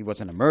 Well, he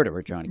wasn't a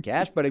murderer, Johnny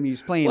Cash, but I mean, he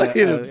was playing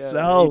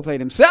himself. He played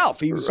himself.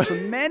 He was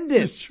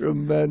tremendous.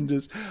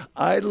 Tremendous.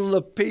 Ida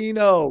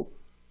Lupino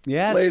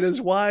Yes. played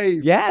his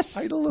wife. Yes.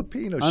 Ida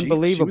Lupino.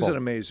 Unbelievable. She was an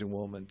amazing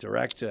woman.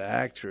 Director,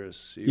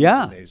 actress. She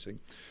Yeah. was amazing.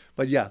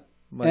 But yeah,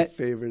 my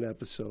favorite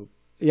episode.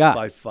 Yeah.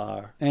 By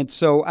far. And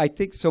so I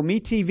think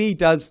MeTV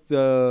does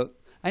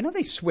I know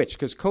they switched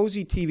because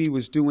Cozy TV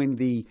was doing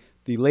the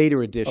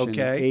later edition,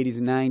 Okay. 80s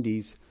and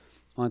 90s,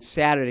 on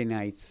Saturday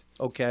nights.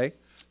 Okay.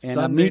 And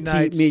Sunday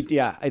nights.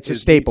 it's a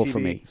is staple MeTV. for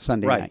me,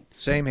 Sunday right. night.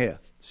 Same here.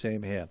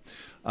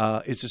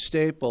 It's a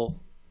staple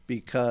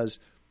because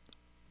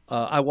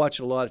I watch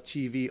a lot of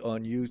TV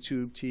on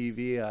YouTube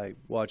TV. I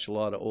watch a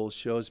lot of old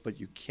shows,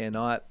 but you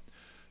cannot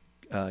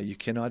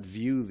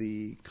view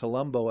the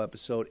Columbo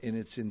episode in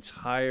its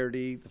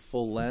entirety, the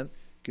full length.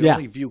 You can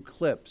only view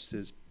clips.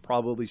 There's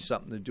probably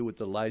something to do with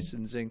the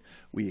licensing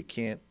where you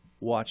can't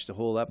watch the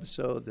whole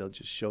episode. They'll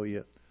just show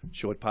you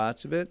short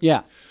parts of it.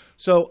 Yeah.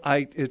 So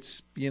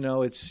you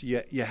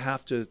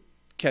have to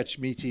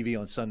catch MeTV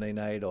on Sunday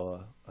night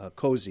or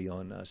Cozy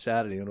on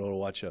Saturday in order to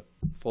watch a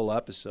full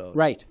episode.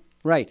 Right.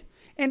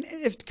 And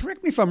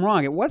correct me if I'm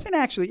wrong, it wasn't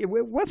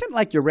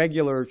like your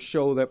regular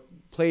show that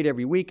played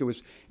every week. It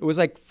was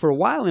like for a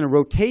while in a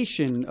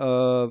rotation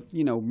of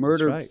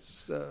murder,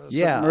 That's right.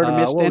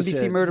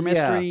 NBC Murder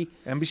Mystery,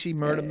 NBC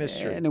Murder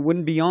Mystery, and it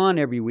wouldn't be on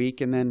every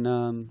week. And then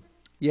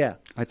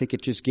I think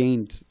it just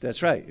gained.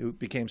 That's right. It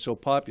became so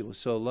popular.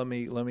 So let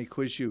me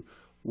quiz you.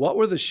 What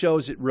were the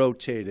shows it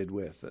rotated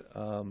with?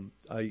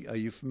 Are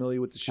you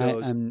familiar with the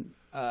shows?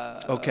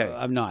 Okay,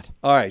 I'm not.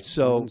 All right.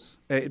 So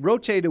it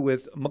rotated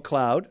with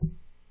McCloud,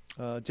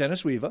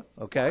 Dennis Weaver.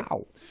 Okay.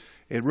 Wow.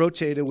 It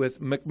rotated with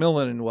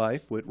McMillan and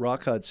Wife with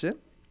Rock Hudson.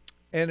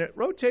 And it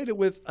rotated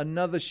with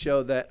another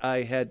show that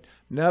I had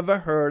never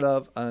heard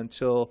of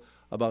until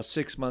about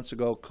 6 months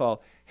ago called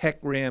Heck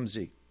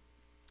Ramsey.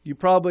 You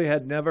probably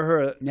had never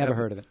heard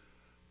Heard of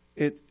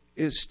it.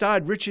 It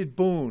starred Richard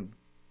Boone.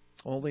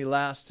 Only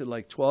lasted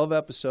like 12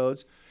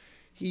 episodes.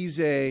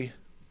 It's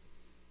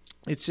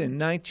in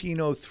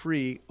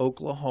 1903,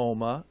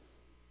 Oklahoma.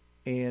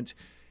 And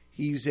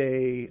he's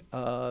a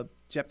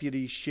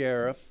deputy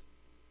sheriff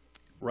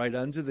right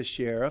under the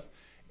sheriff,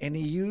 and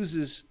he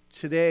uses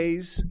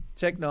today's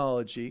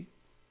technology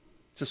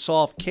to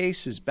solve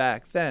cases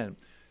back then.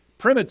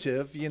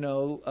 Primitive,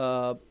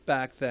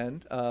 back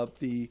then.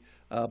 The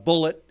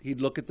bullet,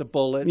 he'd look at the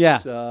bullets. He'd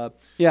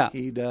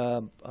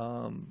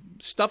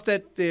stuff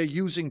that they're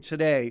using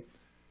today.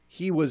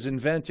 He was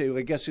invented.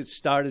 I guess it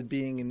started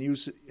being in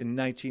use in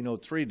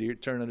 1903, the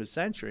turn of the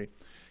century,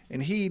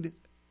 and he'd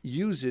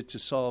use it to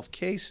solve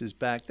cases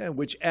back then,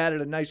 which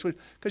added a nice twist,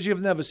 because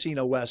you've never seen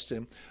a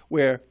Western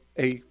where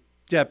a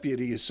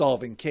deputy is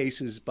solving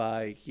cases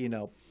by,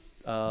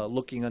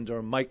 looking under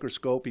a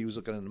microscope. He was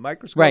looking under a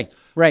microscope.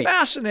 Right.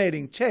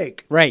 Fascinating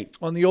take. Right.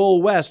 On the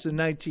Old West in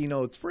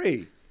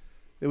 1903.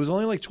 There was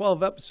only like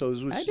 12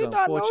 episodes, which I is did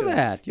not unfortunate. know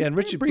that. Yeah, and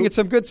Richard bringing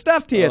some good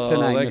stuff to you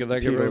tonight, Thank Mr. you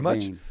very Peter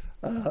much. Bean.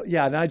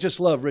 And I just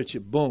love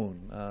Richard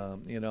Boone.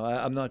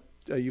 I'm not.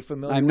 Are you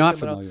familiar? I'm with not him?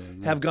 familiar.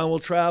 No. Have Gun Will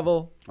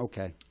Travel.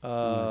 Okay.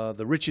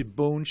 The Richard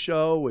Boone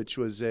Show, which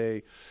was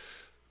a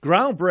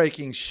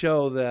groundbreaking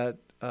show that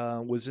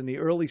was in the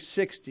early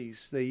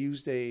 '60s. They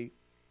used it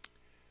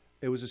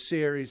was a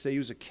series. They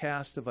used a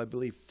cast of, I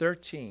believe,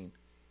 13.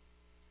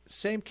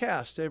 Same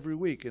cast every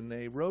week, and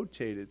they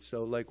rotated.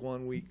 So, like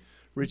 1 week,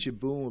 Richard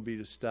Boone would be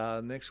the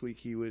star. Next week,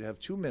 he would have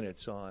 2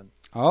 minutes on.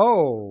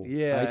 Oh,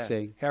 yeah. I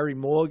see. Harry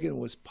Morgan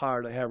was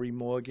part of Harry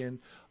Morgan,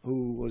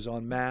 who was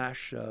on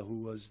MASH,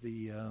 who was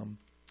the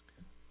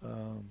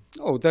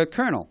the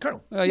Colonel.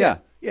 Colonel.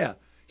 Yeah.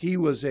 He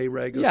was a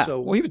regular. Yeah.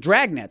 So Well, he was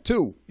Dragnet,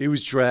 too. he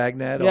was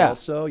Dragnet Yeah.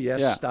 also.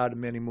 Yes, Yeah. starred in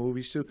many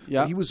movies too.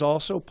 Yeah. He was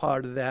also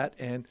part of that,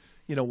 and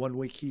 1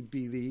 week he'd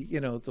be the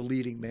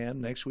leading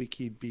man. Next week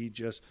he'd be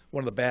just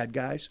one of the bad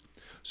guys.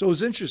 So it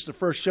was interesting, the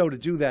first show to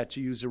do that,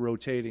 to use the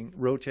rotating.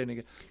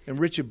 And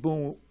Richard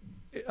Boone,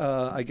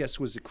 I guess,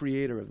 was the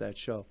creator of that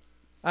show.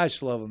 I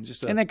just love him.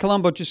 And then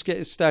Columbo just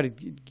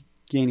started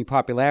gaining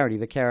popularity,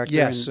 the character.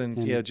 Yes,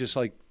 and just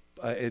like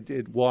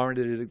it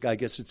warranted it, I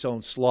guess, its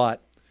own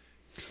slot.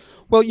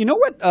 Well, you know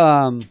what?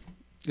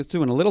 Just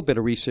doing a little bit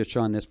of research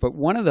on this, but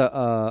one of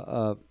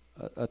the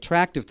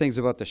attractive things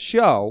about the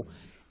show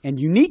and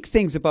unique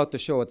things about the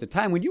show at the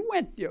time, when you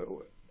went,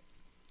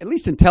 at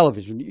least in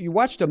television, you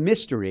watched a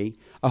mystery,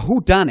 a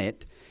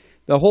whodunit.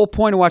 The whole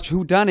point of watching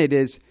whodunit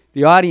is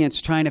the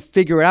audience trying to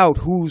figure out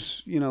who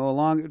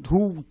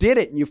did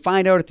it, and you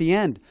find out at the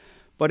end.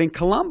 But in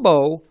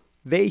Columbo,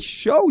 they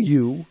show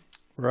you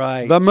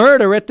the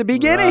murder at the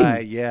beginning.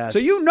 Right, yes. So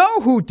you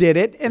know who did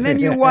it, and then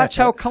you watch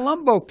how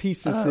Columbo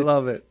pieces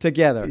it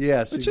together.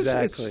 Yes, which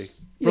exactly.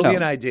 Is,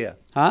 Brilliant idea.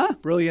 Huh?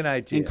 Brilliant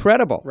idea.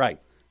 Incredible. Right.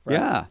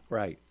 Yeah.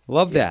 Right.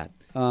 Love that.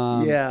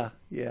 Yeah.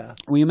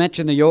 When you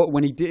mentioned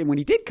when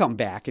he did come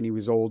back and he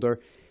was older,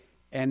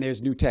 and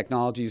there's new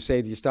technology, you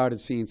say that you started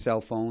seeing cell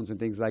phones and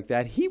things like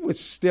that. He was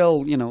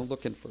still,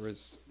 looking for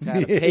his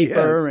pad of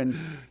paper, and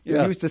he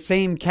was the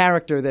same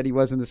character that he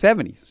was in the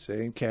 70s.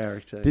 Same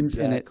character,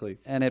 exactly.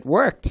 And it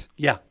worked.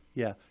 Yeah.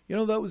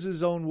 That was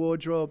his own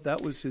wardrobe.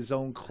 That was his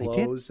own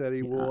clothes that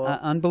he wore.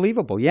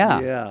 Unbelievable.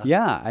 Yeah.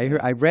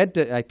 I read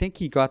that. I think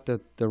he got the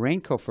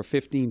raincoat for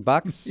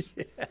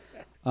 $15.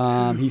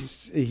 I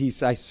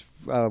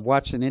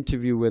watched an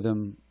interview with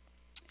him,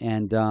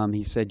 and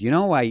he said,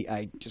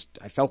 I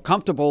felt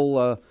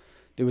comfortable.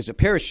 There was a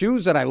pair of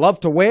shoes that I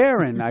loved to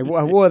wear, and I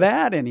wore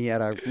that. And he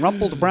had a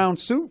rumpled brown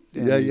suit.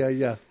 And,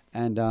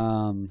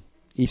 And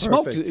he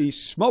smoked. He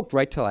smoked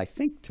right till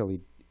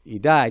he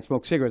died.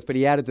 Smoked cigarettes, but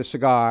he added the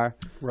cigar.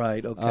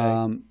 Right.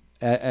 Okay.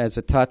 As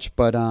a touch,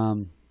 but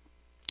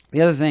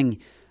the other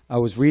thing I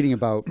was reading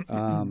about.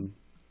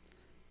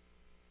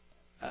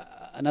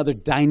 Another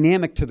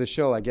dynamic to the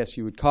show, I guess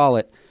you would call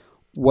it,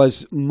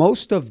 was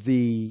most of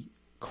the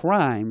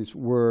crimes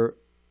were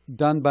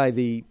done by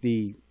the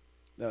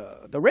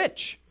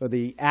rich, or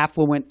the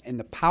affluent and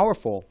the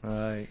powerful.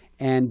 Right.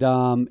 And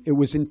it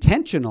was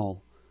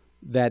intentional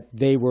that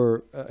they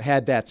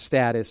had that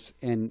status,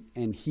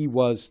 and he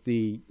was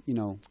the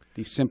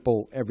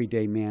simple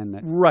everyday man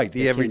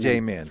the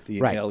everyday man,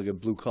 the elegant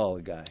blue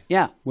collar guy.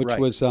 Yeah, which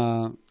was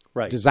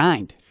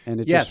designed, and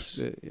it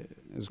it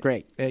was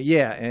great.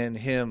 And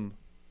him.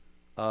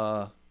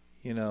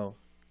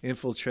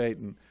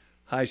 Infiltrating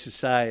high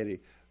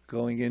society,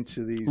 going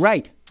into these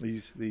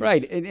these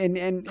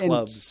and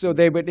clubs, so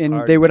they would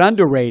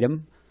underrate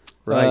him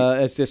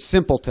as this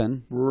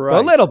simpleton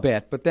a little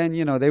bit, but then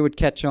they would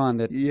catch on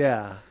that.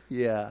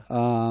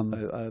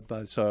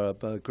 I saw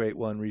a great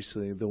one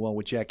recently, the one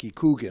with Jackie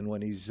Coogan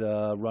when he's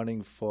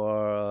running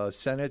for a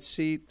Senate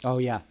seat. Oh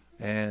yeah,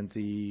 and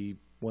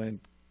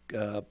when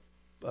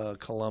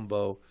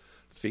Columbo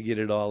figured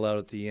it all out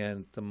at the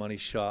end, the money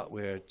shot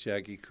where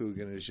Jackie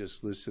Coogan is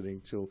just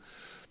listening to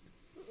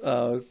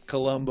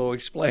Columbo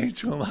explain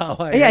to him how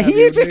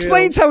he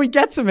explains how he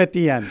gets him at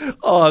the end.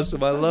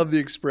 Awesome. I love the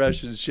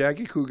expressions.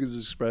 Jackie Coogan's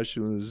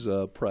expression was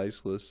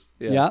priceless.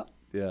 Yeah.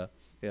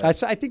 I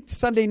think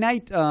Sunday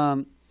night,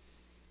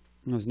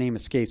 his name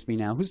escapes me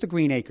now. Who's the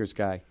Green Acres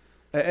guy?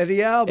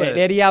 Eddie Albert.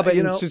 Eddie Albert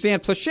and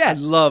Suzanne Plachette. I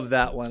love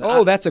that one.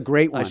 Oh, that's a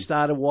great one. I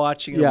started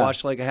watching it. I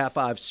watched like a half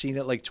hour. I've seen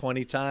it like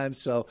 20 times.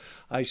 So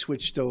I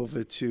switched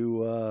over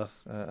to,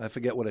 I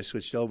forget what I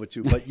switched over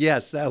to. But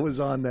yes, that was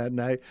on that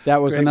night.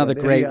 That was another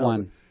great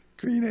one.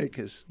 Green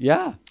Acres.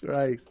 Yeah.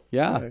 Right.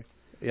 Yeah. Right.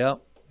 Yeah.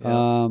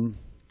 Yeah.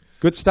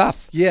 Good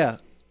stuff. Yeah.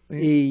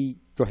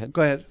 Go ahead.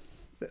 Go ahead.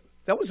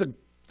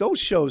 Those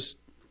shows.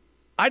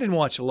 I didn't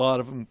watch a lot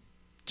of them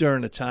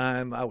during the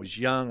time. I was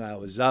young. I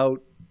was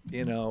out,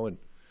 and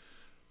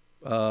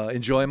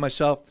enjoying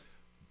myself.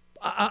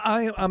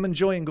 I'm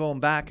enjoying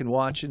going back and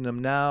watching them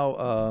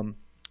now.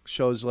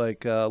 Shows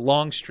like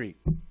Longstreet,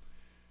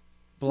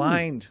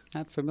 Blind.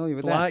 Not familiar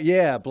with that.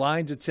 Yeah,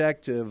 Blind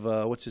Detective.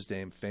 What's his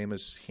name?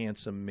 Famous,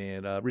 handsome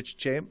man. Richard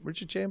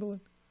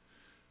Chamberlain?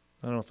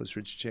 I don't know if it's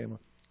Richard Chamberlain.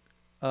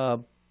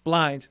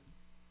 Blind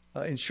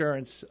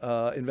insurance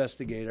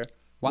investigator.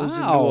 Wow. Lives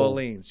in New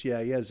Orleans.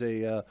 Yeah, he has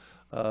a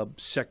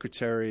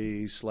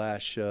secretary /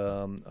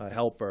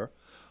 helper.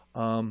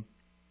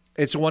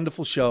 It's a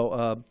wonderful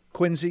show.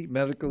 Quincy,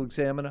 medical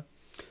examiner.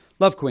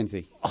 Love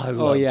Quincy. I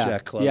love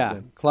Jack Klugman. Yeah,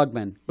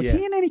 Klugman. Was Yeah.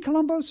 he in any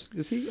Columbos?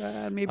 Is he?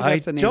 Maybe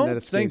that's a name don't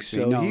that think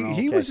escapes so. me. No,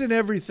 He okay. was in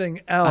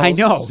everything else. I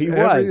know, he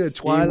was. The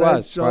Twilight He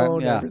was.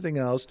 Zone, Yeah. everything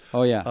else.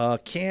 Oh, yeah.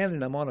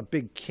 Cannon. I'm on a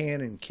big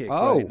Cannon kick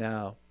Oh. right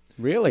now.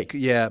 Really?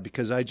 Yeah,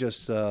 because I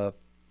just love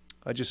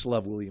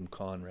William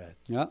Conrad.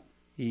 Yeah.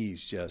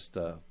 He's just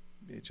a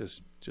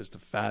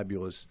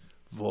fabulous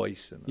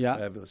voice and a Yeah.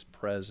 fabulous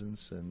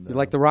presence. And You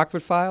like the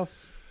Rockford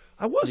Files?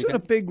 I wasn't a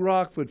big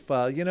Rockford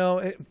file.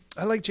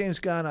 I like James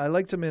Gunn. I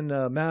liked him in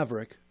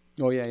Maverick.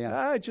 Oh,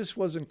 yeah. I just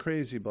wasn't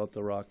crazy about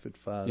the Rockford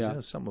Files. Yeah.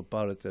 Something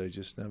about it that I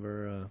just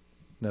never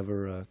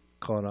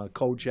caught on.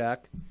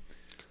 Kojak.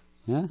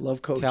 Yeah.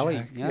 Love Kojak.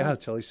 Telly. Yeah.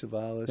 Telly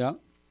Savalas. Yeah.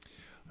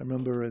 I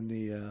remember in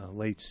the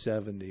late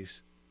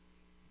 70s,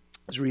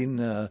 I was reading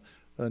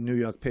New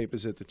York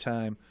papers at the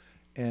time,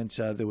 and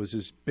there was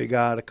this big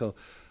article.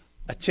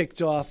 I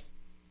ticked off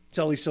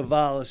Telly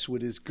Savalas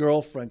with his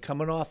girlfriend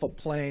coming off a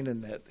plane,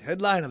 and the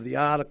headline of the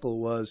article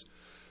was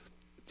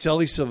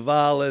Telly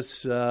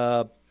Savalas.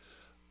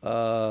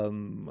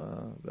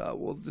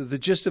 The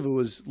gist of it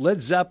was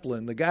Led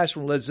Zeppelin. The guys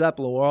from Led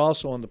Zeppelin were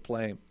also on the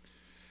plane.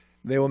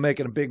 They were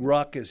making a big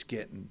ruckus,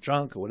 getting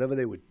drunk or whatever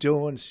they were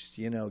doing,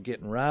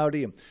 getting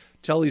rowdy. And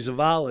Telly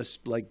Savalas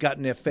got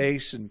in their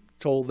face and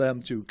told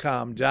them to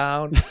calm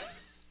down.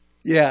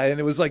 Yeah, and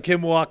it was like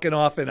him walking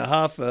off in a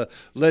huff.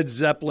 Led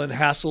Zeppelin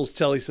hassles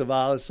Telly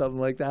Savalas, something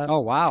like that.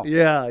 Oh, wow.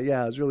 Yeah, it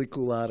was a really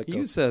cool article.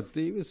 He was a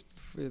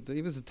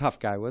tough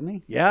guy, wasn't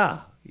he?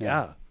 Yeah.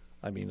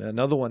 I mean,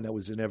 another one that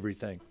was in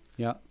everything.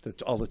 Yeah. A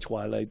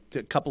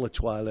couple of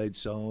Twilight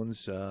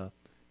Zones.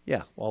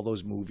 All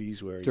those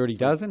movies where Dirty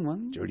Dozen,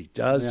 wasn't it? Dirty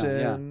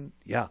Dozen.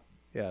 Yeah,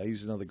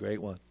 he's another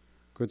great one.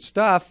 Good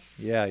stuff.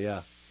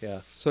 Yeah.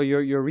 So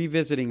you're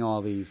revisiting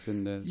all these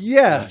and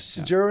Yes,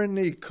 during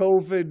the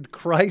COVID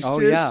crisis, Oh,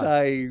 yeah.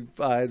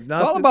 it's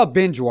all about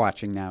binge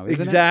watching now, isn't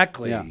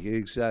exactly, it? Yeah.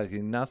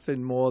 exactly.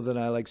 Nothing more than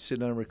I like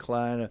sitting on a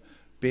recliner,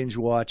 binge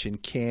watching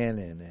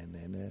Cannon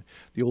and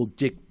the old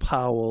Dick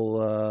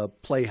Powell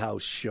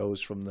Playhouse shows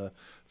from the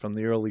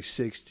early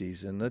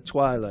 '60s and the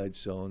Twilight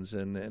Zones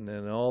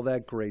and all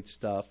that great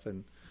stuff.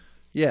 And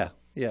yeah.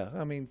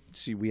 I mean,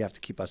 see, we have to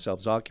keep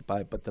ourselves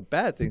occupied. But the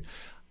bad thing,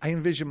 I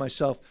envision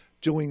myself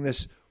doing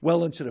this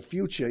well into the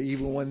future,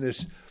 even when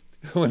this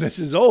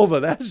is over.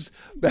 That's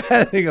the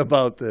bad thing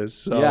about this.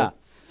 So. Yeah.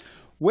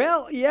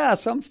 Well, yeah.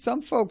 Some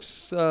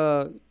folks,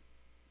 if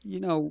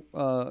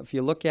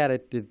you look at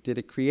it, did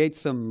it create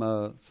some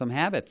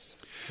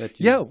habits that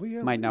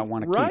you might not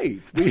want to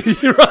keep?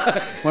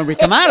 Right. When we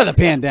come out of the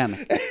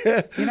pandemic,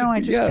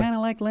 I just kind of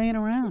like laying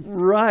around.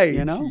 Right.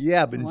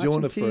 Yeah, I've been watching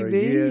doing it for TV,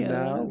 a year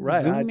now.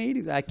 Right. Zoom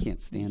meetings. I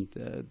can't stand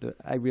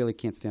I really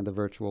can't stand the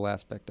virtual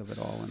aspect of it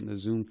all and the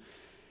Zoom.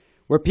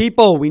 We're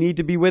people. We need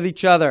to be with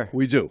each other.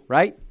 We do.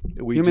 Right?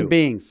 We Human do.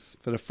 beings.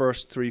 For the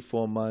first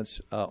 3-4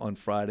 months on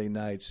Friday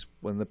nights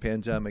when the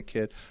pandemic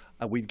hit,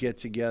 we'd get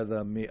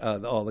together,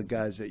 all the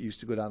guys that used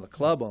to go down the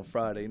club on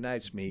Friday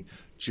nights, me,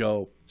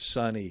 Joe,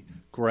 Sonny,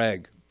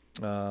 Greg,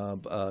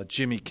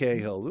 Jimmy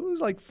Cahill. It was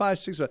like 5,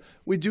 6.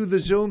 We'd do the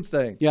Zoom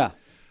thing. Yeah.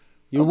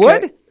 You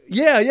would?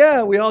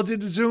 Yeah. We all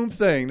did the Zoom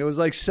thing. There was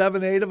like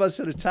 7, 8 of us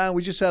at a time.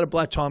 We just had a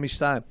black Tommy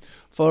Stein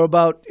for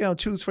about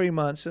 2-3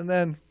 months, and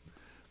then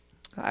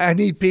I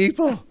need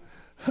people.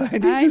 I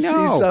need to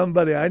see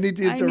somebody. I need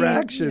the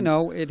interaction.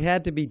 It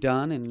had to be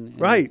done, and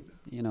right.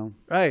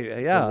 Right.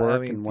 Yeah. The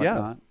work and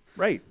whatnot.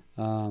 Right.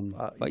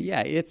 But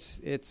yeah, it's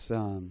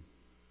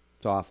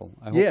awful.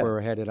 I hope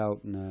we're headed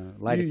out and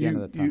light at the end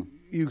of the tunnel.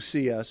 You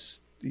see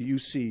us. You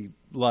see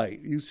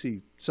light. You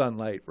see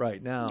sunlight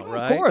right now,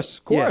 right?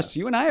 Of course. Yeah.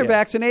 You and I are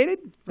vaccinated,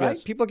 right?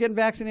 Yes. People are getting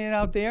vaccinated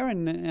out there,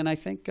 and I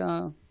think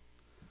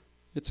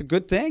it's a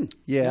good thing.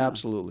 Yeah.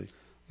 Absolutely.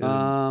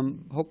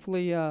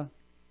 Hopefully,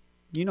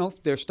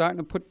 they're starting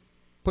to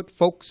put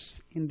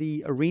folks in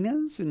the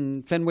arenas,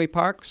 and Fenway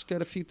Park's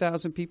got a few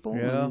thousand people.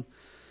 Yeah.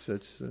 So,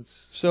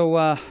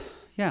 let's hope.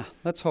 Yeah.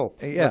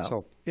 Let's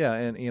hope. Yeah,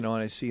 and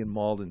I see in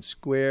Malden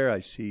Square, I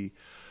see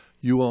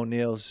Hugh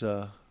O'Neill's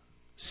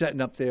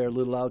setting up their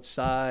little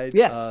outside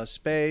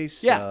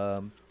space. Yeah.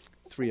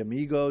 Three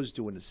Amigos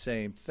doing the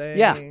same thing.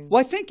 Yeah.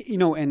 Well, I think,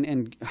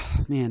 and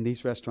man,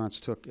 these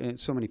restaurants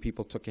so many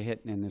people took a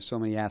hit, and there's so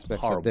many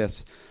aspects of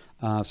this.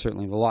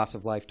 Certainly the loss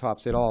of life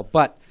tops it all.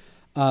 But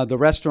the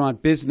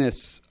restaurant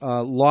business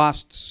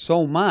lost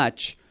so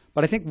much.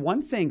 But I think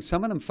one thing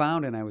some of them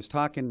found, and I was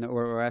talking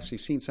or actually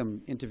seen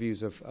some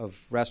interviews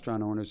of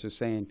restaurant owners who are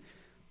saying,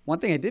 one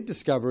thing I did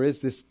discover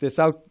is this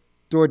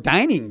outdoor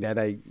dining that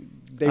they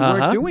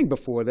weren't doing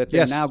before that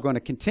they're now going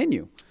to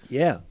continue.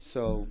 Yeah.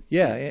 So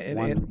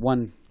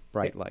one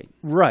bright light.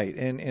 Right,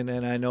 and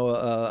I know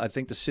I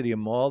think the city of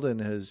Malden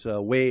has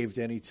waived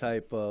any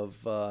type of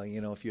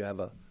if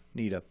you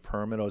need a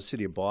permit, or the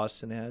city of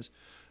Boston has.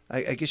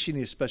 I guess you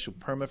need a special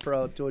permit for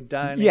outdoor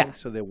dining. Yeah.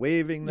 So they're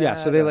waiving that. Yeah.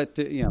 So they let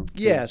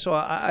Yeah. So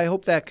I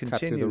hope that cut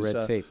continues. through the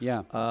red tape.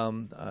 Yeah.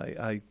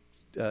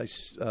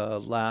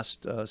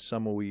 Last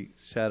summer we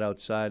sat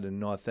outside in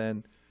North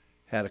End,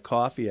 had a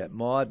coffee at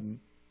Malden,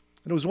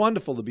 and it was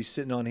wonderful to be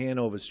sitting on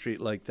Hanover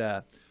Street like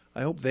that.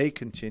 I hope they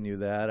continue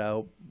that. I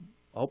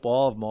hope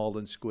all of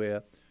Malden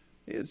Square.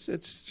 It's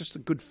just a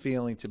good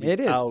feeling to be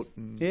out.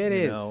 And, it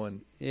is.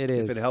 And it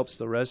is. If it helps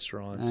the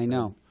restaurants. I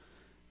know.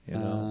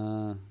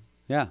 Then,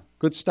 yeah,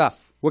 good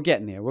stuff. We're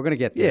getting there. We're going to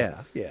get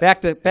there. Yeah.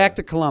 Back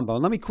to Columbo.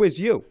 Let me quiz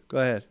you. Go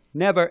ahead.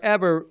 Never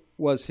ever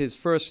was his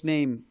first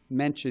name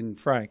mentioned.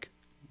 Frank.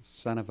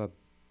 Son of a.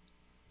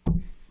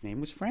 His name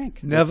was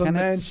Frank. Never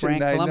Lieutenant mentioned.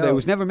 Frank I Columbo. know. It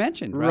was never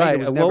mentioned. Right. Right. It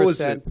was What never was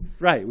said. it?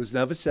 Right. It was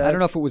never said. I don't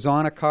know if it was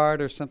on a card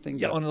or something.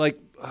 Yeah, on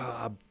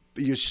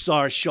you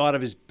saw a shot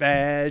of his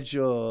badge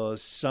or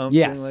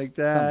something like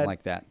that. Something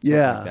like that.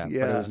 Yeah. But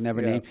it was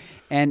never named.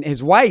 And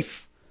his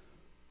wife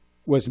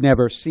was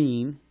never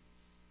seen,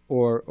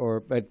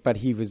 but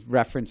he was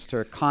referenced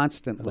her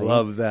constantly.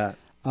 Love that.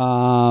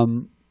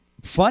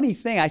 Funny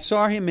thing, I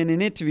saw him in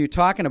an interview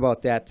talking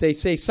about that.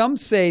 Some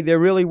say there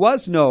really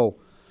was no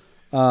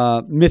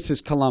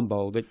Mrs.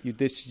 Columbo, that you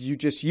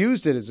just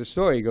used it as a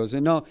story. He goes,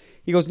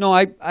 no,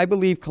 I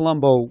believe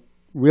Columbo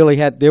really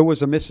there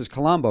was a Mrs.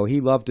 Columbo.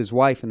 He loved his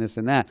wife and this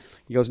and that.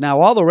 He goes, now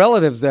all the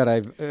relatives that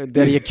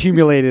he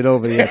accumulated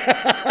over the years,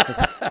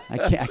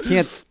 I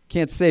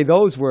can't say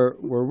those were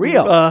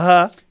real.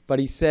 But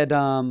he said,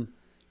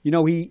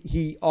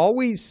 he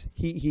always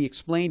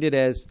explained it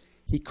as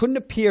he couldn't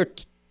appear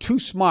too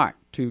smart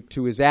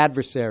to his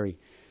adversary.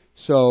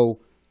 So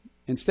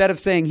instead of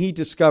saying he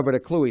discovered a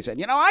clue, he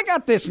said, I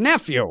got this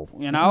nephew,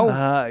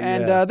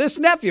 and this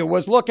nephew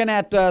was looking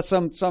at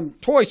some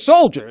toy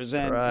soldiers,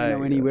 and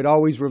and he would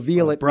always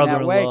reveal it in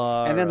that way.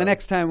 And then the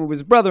next time it was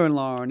his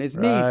brother-in-law and his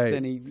niece,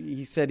 and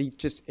he said it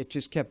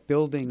just kept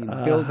building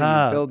and building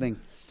and building.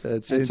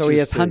 That's and so he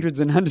has hundreds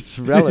and hundreds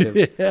of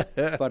relatives.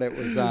 But it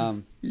was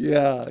a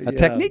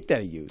technique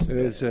that he used.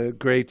 It's a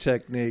great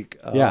technique.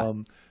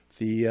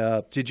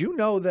 Did you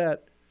know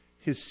that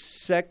his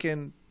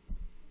second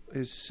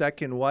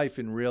wife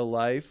in real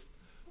life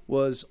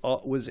was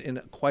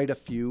in quite a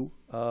few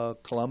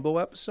Columbo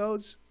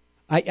episodes?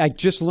 I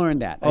just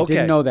learned that. Okay. I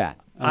didn't know that.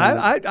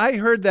 I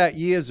heard that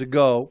years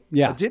ago.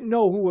 Yeah. I didn't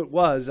know who it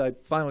was. I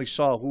finally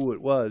saw who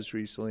it was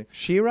recently.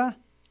 Shira?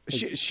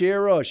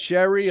 Shira or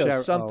Sherry or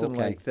something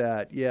like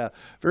that. Yeah,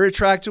 very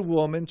attractive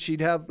woman.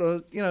 She'd have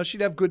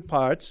good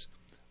parts.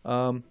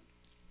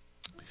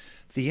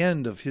 The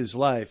end of his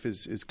life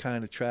is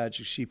kind of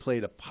tragic. She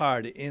played a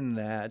part in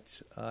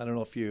that. I don't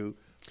know if you're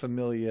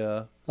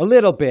familiar. A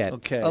little bit.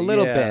 Okay. A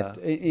little bit.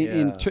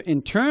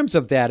 In terms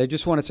of that, I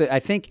just want to say I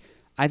think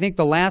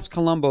the last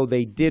Columbo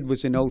they did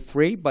was in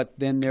 2003, but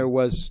then there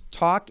was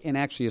talk and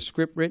actually a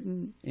script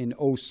written in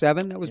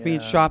 2007 that was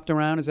being shopped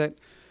around. Is that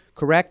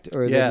correct?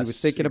 Or that he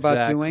was thinking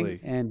about doing?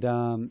 And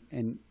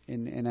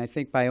I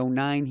think by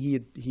 2009 he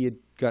had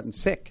gotten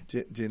sick.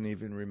 Didn't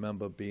even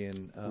remember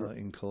being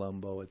in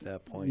Columbo at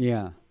that point.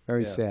 Yeah,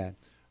 very sad.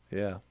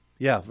 Yeah,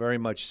 very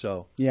much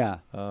so. Yeah.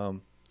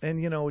 And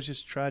it was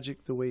just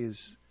tragic the way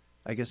his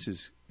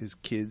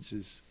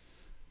kids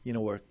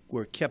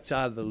were kept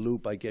out of the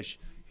loop. I guess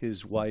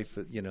his wife,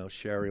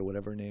 Sherry or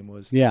whatever her name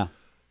was. Yeah.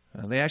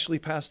 They actually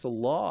passed a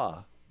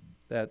law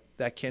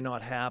that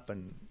cannot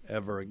happen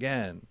ever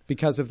again.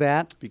 Because of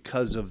that?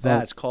 Because of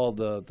that. It's called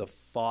the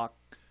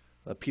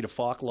Peter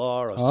Falk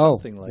law or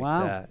something like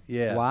that.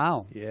 Yeah.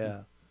 Wow.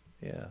 Yeah.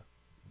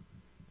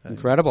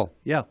 Incredible.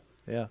 Yeah.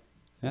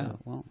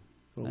 Well,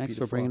 thanks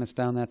for bringing us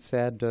down that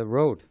sad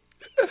road.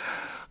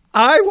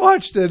 I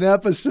watched an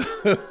episode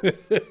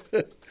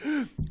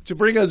to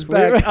bring us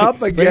back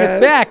up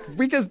again.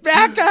 Bring us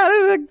back out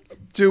of the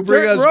To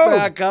bring us road.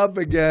 back up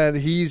again.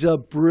 He's a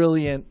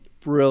brilliant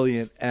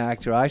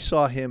actor. I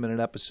saw him in an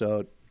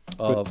episode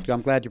of...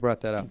 I'm glad you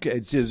brought that up. Okay,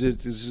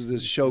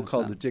 this show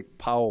called the Dick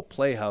Powell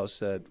Playhouse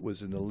that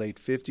was in the late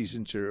 50s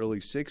into early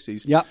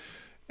 60s. Yep.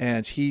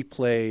 And he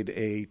played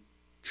a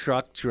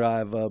truck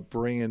driver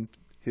bringing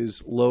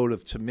his load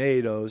of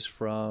tomatoes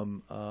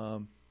from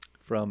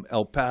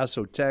El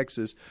Paso,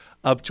 Texas,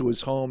 up to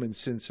his home in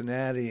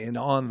Cincinnati, and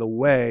on the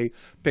way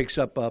picks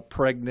up a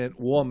pregnant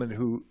woman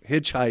who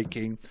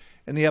hitchhiking,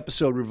 and the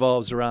episode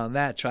revolves around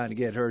that, trying to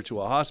get her to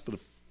a hospital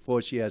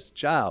before she has a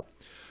child.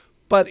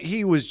 But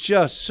he was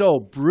just so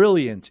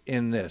brilliant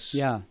in this.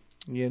 Yeah.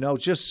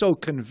 Just so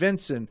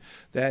convincing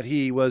that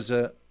he was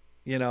a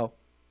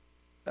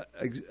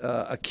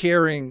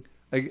caring,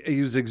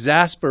 he was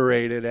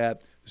exasperated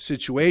at the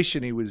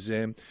situation he was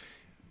in.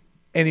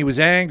 And he was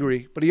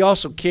angry, but he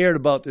also cared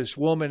about this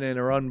woman and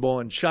her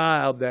unborn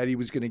child, that he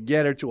was going to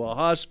get her to a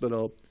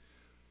hospital.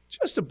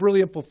 Just a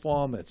brilliant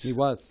performance. He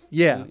was.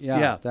 Yeah.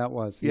 That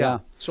was. Yeah.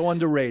 So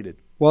underrated.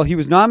 Well, he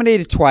was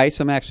nominated twice.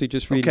 I'm actually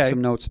just reading Okay.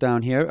 some notes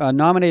down here.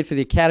 Nominated for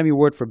the Academy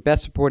Award for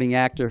Best Supporting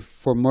Actor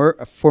for Murder,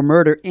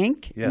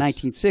 Inc. Yes.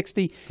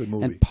 1960. Good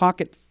movie. And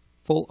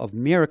Pocketful of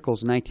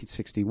Miracles,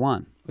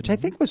 1961, which I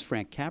think was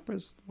Frank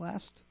Capra's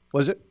last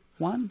Was it?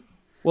 one.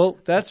 Well,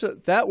 that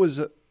was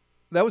a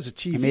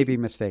TV. I may be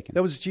mistaken.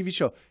 That was a TV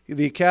show.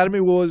 The Academy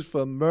Awards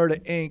for Murder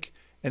Inc.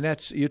 And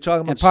you're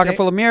talking about And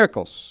Pocketful of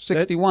Miracles,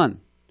 61.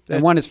 And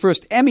that's- won his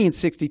first Emmy in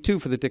 62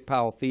 for the Dick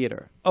Powell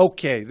Theater.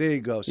 Okay, there you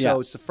go. So Yeah.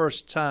 it's the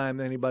first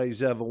time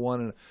anybody's ever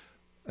won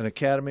an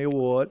Academy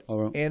Award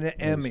Oh, and an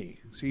Emmy.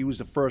 So he was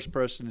the first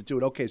person to do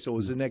it. Okay, so it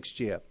was the next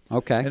year.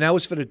 Okay. And that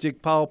was for the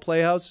Dick Powell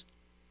Playhouse?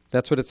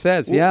 That's what it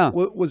says, yeah.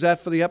 Was that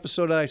for the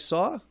episode that I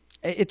saw?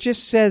 It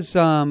just says,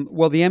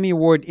 the Emmy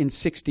Award in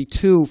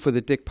 62 for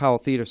the Dick Powell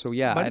Theater. So,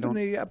 yeah, Might I have don't.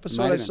 been the it episode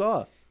might I have been.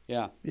 saw.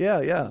 Yeah.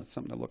 Yeah. That's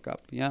something to look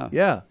up. Yeah.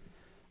 Yeah.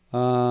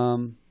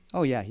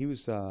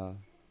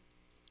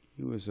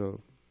 He was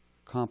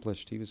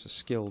accomplished. He was a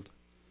skilled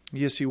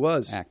Yes, he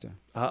was. actor.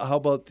 How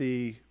about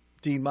the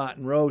Dean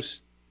Martin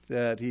roast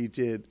that he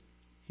did?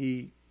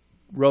 He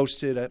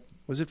roasted,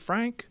 was it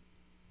Frank?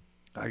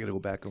 I got to go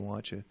back and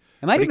watch it.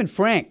 It might have been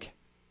Frank.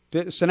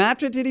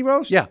 Sinatra, did he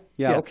roast? Yeah.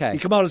 Yeah, okay. He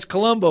come out as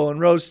Columbo and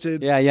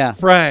roasted Yeah.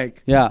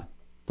 Frank. Yeah.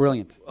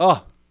 Brilliant.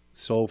 Oh,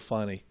 so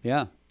funny.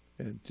 Yeah.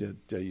 And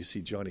you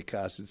see Johnny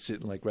Carson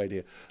sitting like right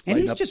here. And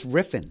lighting he's up. just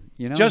riffing,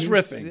 you know? Just He's,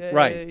 riffing.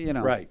 Right.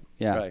 Right.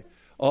 Yeah. Right.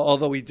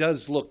 Although he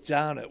does look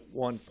down at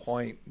one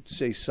point and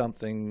say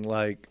something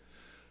like,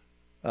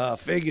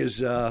 figures,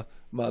 the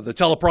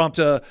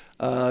teleprompter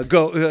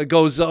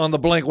goes on the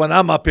blink when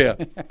I'm up here.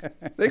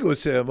 I think it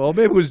was him. Or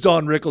maybe it was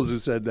Don Rickles who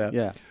said that.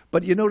 Yeah.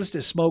 But you notice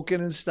they're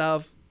smoking and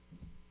stuff?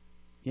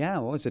 Yeah,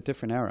 well, it's a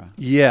different era.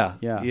 Yeah.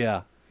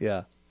 Yeah.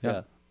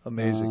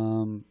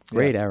 Amazing.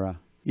 Great era.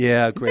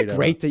 Yeah, Isn't great it era.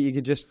 great that you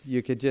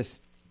could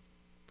just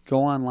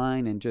go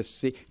online and just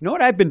see. You know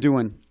what I've been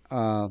doing?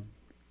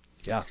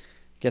 Yeah.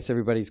 Guess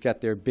everybody's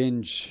got their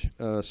binge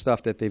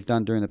stuff that they've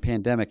done during the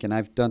pandemic, and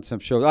I've done some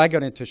shows. I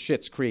got into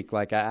Schitt's Creek,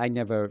 like I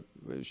never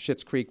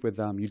Schitt's Creek with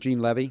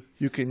Eugene Levy.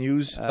 You can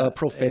use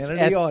profanity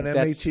It's on that's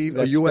MAT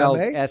or spelled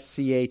UMA?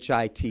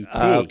 SCHITT.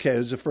 Okay, this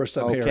is the first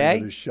time hearing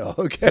of this show.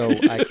 Okay. So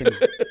I can.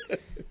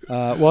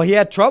 Well, he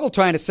had trouble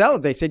trying to sell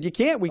it. They said we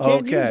can't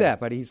Okay. use that.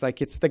 But he's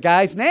like, it's the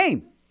guy's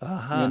name.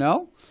 Uh-huh. You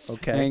know.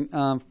 Okay.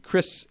 And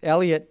Chris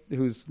Elliott,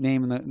 whose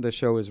name in the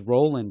show is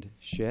Roland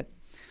Shit.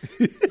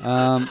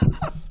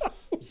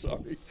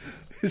 Sorry.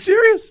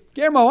 Serious?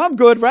 Guillermo, I'm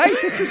good, right?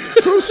 This is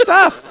true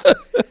stuff.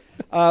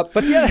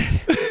 But yeah.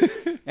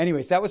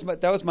 Anyways, that was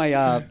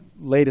my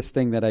latest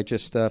thing that I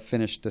just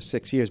finished.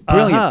 6 years.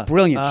 Brilliant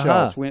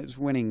show. It's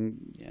winning,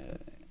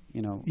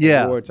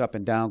 Yeah. awards up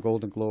and down,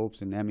 Golden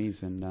Globes and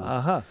Emmys, and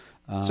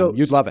So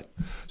you'd love it.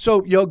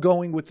 So you're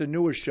going with the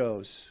newer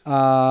shows?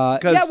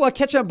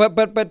 Catch up.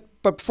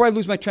 But before I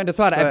lose my trend of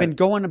thought, I've ahead. been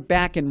going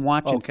back and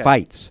watching Okay.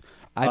 fights.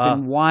 I've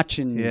been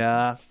watching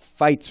Yeah.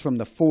 fights from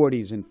the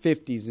 40s and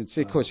 50s. And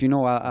of course,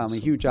 I'm a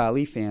huge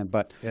Ali fan,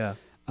 but Yeah.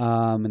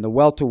 and the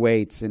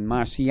welterweights and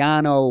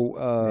Marciano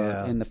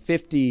Yeah. in the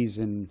 50s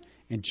and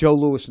Joe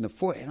Louis in the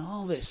 40s, and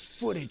all this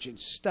footage and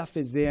stuff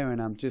is there,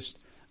 and I'm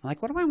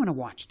like, what do I want to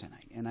watch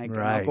tonight? And I'll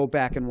Right. go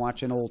back and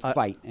watch an old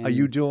fight. And, Are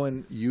you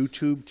doing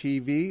YouTube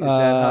TV? Is that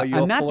how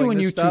you're I'm not pulling doing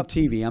this YouTube stuff?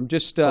 TV. I'm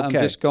just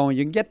Okay. going.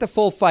 You can get the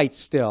full fight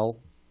still.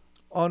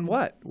 On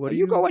what? What do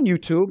You go on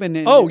YouTube and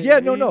Oh, yeah,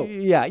 no.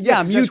 yeah. Yeah,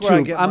 I'm 'cause that's where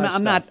I YouTube. get I'm my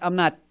not. stuff. I'm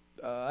not.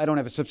 I don't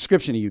have a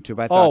subscription to YouTube.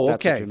 I thought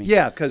that's what okay. you mean.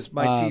 Yeah, because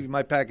my TV,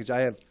 my package,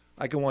 I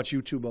can watch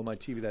YouTube on my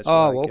TV. That's where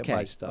I get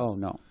my stuff. Oh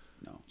no.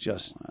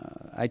 Just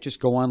I just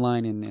go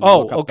online and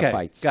look up okay. the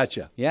fights.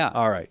 Gotcha. Yeah.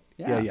 All right.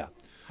 Yeah.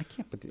 I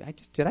can't. But did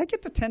I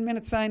get the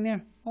 10-minute sign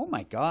there? Oh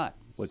my God.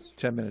 What?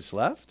 10 minutes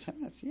left? 10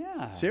 minutes.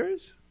 Yeah.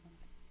 Serious?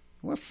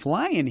 We're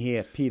flying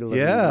here, Peter. Levine,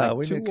 Yeah.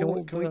 like two Can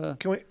old,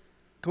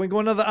 we go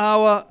another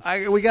hour?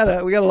 We got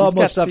a lot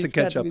more stuff to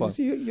catch up on.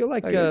 You're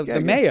like Yeah.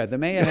 the mayor. The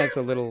mayor has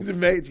a little. The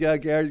mate,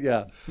 Gary,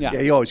 yeah.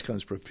 He always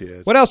comes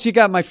prepared. What else you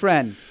got, my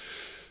friend?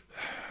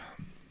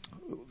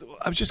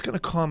 I was just going to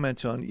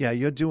comment on,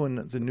 you're doing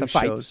the new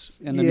fights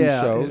shows. and the new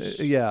shows.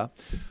 Yeah.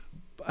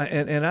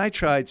 And I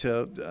tried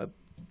to,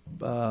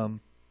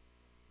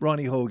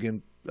 Ronnie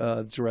Hogan,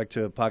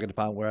 director of Pocket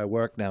Department where I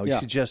work now, he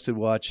suggested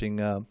watching,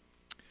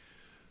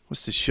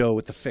 what's the show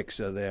with the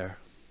fixer there?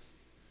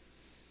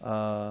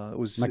 It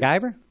was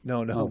MacGyver?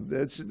 No. Oh.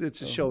 It's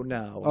a show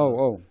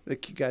now. The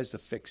guy's the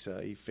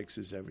fixer. He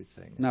fixes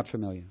everything. Not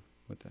familiar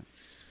with that.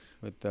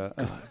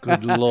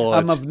 Good Lord.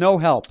 I'm of no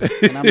help,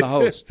 and I'm the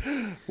host.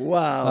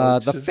 Wow.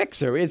 The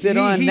Fixer. Is it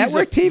on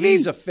network TV?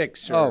 He's a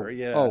fixer. He's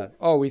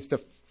he's a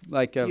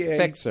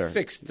fixer. He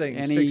fixes things.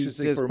 And Fixes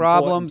he things does for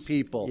problems. important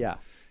people. Yeah.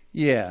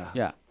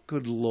 Yeah.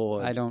 Good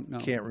Lord. I don't know.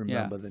 Can't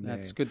remember the name.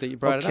 That's good that you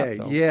brought it up,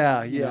 though.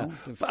 Yeah, You yeah. know,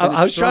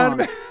 I was trying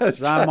to.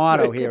 It's our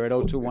motto here at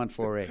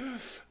 02148.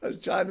 I was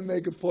trying to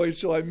make a point,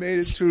 so I made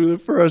it through the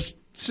first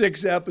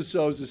 6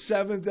 episodes. The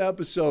 7th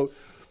episode,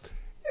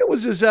 it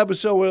was this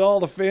episode where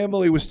all the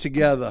family was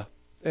together,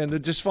 and the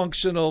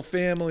dysfunctional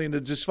family and the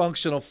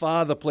dysfunctional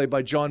father, played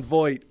by John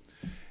Voight.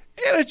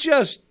 And it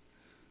just,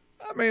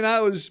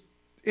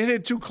 it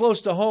hit too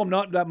close to home.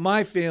 Not that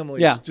my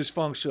family's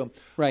dysfunctional.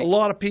 Right. A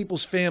lot of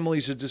people's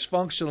families are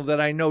dysfunctional that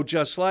I know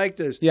just like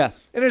this. Yes.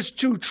 And it's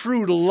too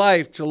true to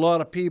life to a lot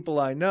of people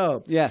I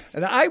know. Yes.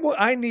 And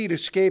I need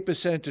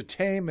escapist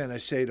entertainment, I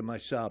say to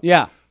myself.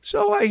 Yeah.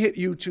 So I hit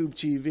YouTube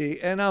TV,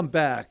 and I'm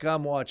back.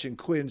 I'm watching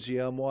Quincy.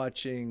 I'm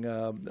watching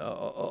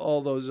all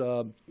those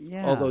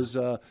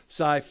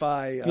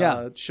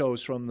sci-fi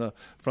shows from the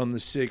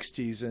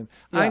 60s, and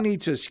I need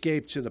to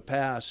escape to the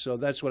past. So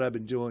that's what I've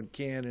been doing,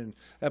 canning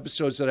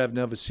episodes that I've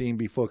never seen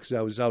before because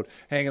I was out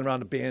hanging around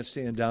the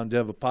bandstand down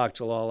Denver Park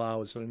till all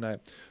hours of the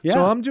night. Yeah.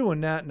 So I'm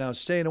doing that now,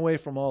 staying away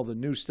from all the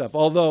new stuff.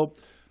 Although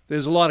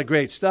there's a lot of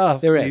great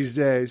stuff these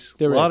days.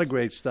 A lot of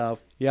great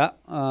stuff. Yeah.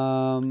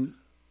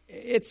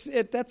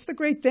 That's the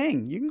great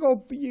thing. You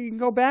can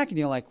go back and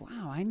you're like,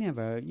 wow, I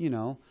never,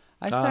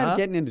 I started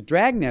getting into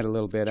Dragnet a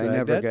little bit. Dragnet? I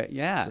never got,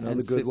 It's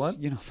another good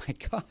one. My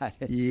God.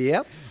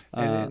 Yep.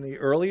 And in the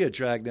earlier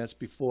Dragnets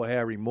before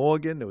Harry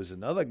Morgan, there was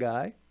another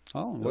guy.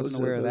 Oh,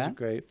 wasn't aware of that. Those are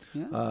great.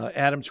 Yeah.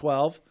 Adam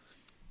 12.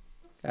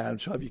 Adam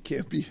 12, you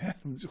can't beat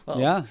Adam 12.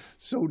 Yeah.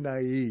 So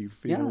naive.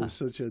 It was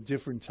such a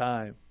different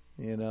time,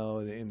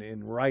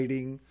 in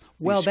writing.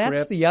 Well, that's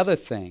scripts. the other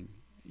thing.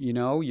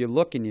 You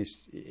look and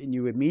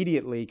you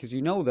immediately, because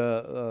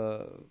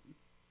the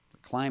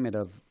climate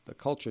of the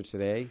culture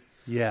today.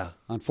 Yeah.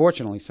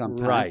 Unfortunately,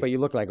 sometimes. Right. But you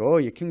look like, oh,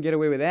 you couldn't get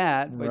away with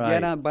that. But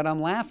right. but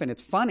I'm laughing.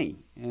 It's funny.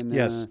 And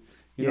yes.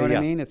 You know what I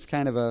mean? It's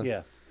kind of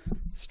a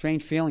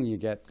strange feeling you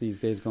get these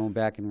days going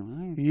back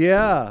and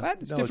yeah.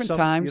 It's different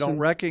times. You don't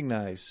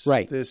recognize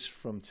this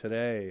from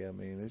today. I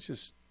mean, it's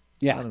just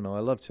I don't know.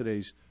 I love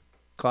today's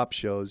cop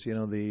shows.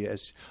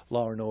 The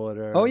Law and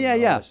Order. Oh yeah,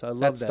 yeah. I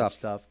love that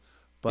stuff.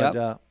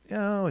 But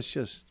it's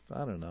just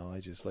I don't know. I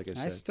just like I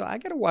said. I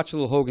got to watch a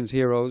little Hogan's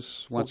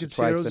Heroes once or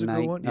twice a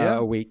night,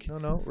 a week.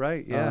 No,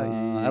 right? Yeah,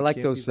 I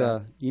like those.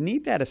 You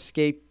need that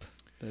escape.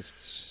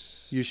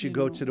 You should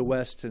go to the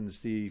westerns,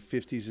 the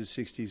 50s and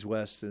 60s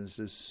westerns.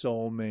 There's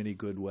so many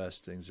good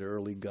westerns.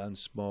 Early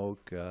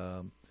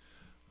Gunsmoke,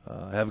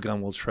 Have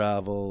Gun Will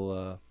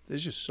Travel.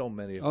 There's just so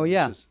many of them. Oh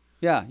yeah,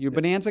 You a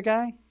Bonanza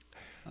guy?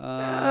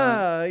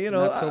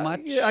 Not so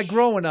much.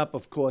 Growing up,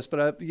 of course,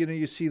 but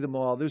you see them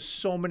all. There's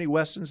so many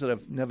westerns that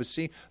I've never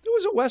seen. There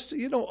was a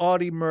western.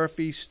 Audie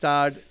Murphy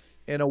starred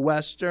in a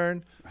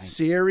western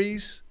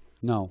series.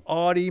 No,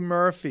 Audie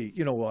Murphy.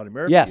 You know who Audie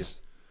Murphy yes.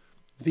 is?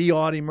 The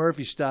Audie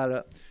Murphy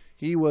starred.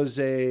 He was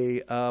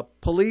a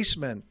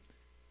policeman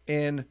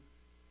in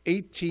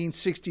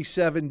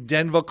 1867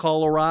 Denver,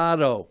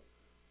 Colorado.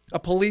 A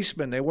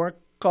policeman. They weren't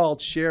called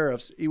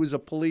sheriffs. He was a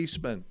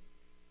policeman.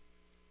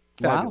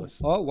 Fabulous.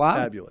 Wow. Oh, wow.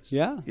 Fabulous.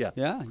 Yeah. Yeah.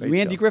 You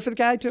Andy Griffith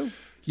guy, too?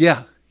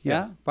 Yeah.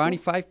 Barney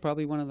Fife,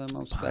 probably one of the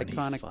most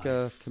iconic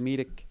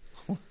comedic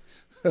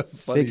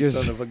funny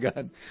figures. Son of a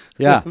gun.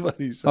 Yeah.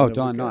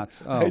 Don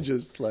Knotts. Oh. I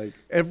just like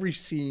every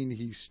scene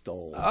he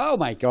stole. Oh,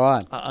 my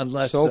God.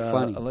 Unless so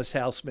funny. Unless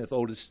Hal Smith,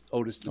 Otis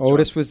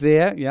was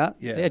there. Yeah.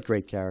 They had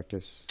great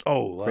characters.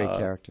 Oh, great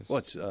characters.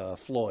 What's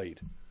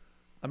Floyd?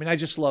 I mean, I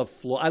just love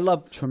Floyd. I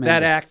love Tremendous.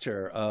 that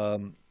actor.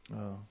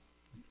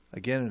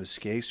 Again, it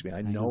escapes me.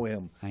 I know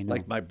him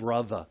like my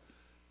brother.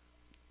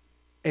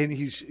 And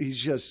he's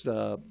just.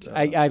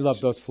 I love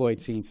those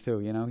Floyd scenes too.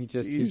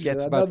 He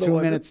gets about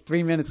 2 minutes,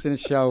 3 minutes in a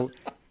show,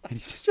 and he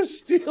just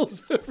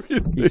steals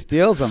everything. He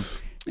steals them.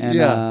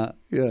 And,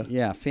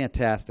 yeah,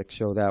 fantastic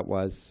show that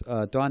was.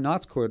 Don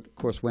Knotts, of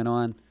course, went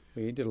on.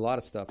 He did a lot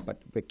of stuff,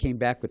 but came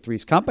back with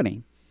Three's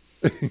Company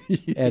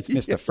as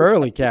Mr.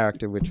 Furley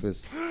character, which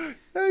was.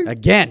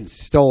 Again,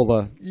 stole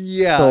the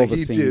he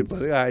scenes. did,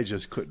 but I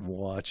just couldn't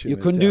watch it. You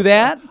couldn't do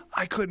that?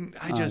 I couldn't.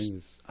 I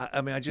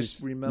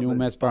just remember knew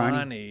him as Barney.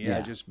 Barney. Yeah.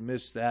 I just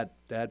missed that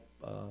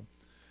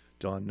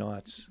Don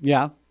Knotts.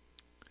 Yeah.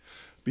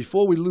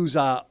 Before we lose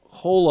our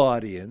whole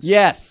audience.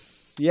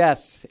 Yes.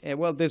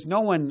 Well, there's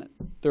no one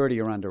 30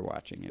 or under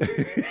watching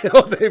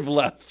it. They've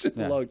left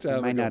a long time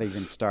ago. Might not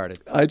even started.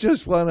 I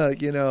just want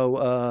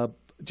to,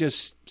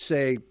 just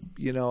say,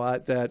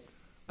 that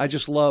I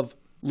just love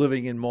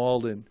living in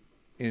Malden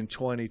in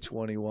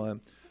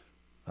 2021.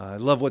 I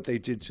love what they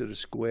did to the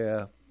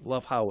square.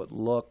 Love how it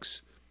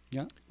looks.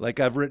 Yeah.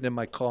 Like I've written in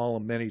my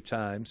column many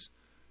times,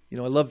 I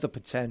love the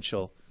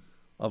potential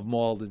of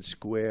Malden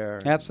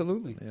Square.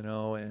 Absolutely. And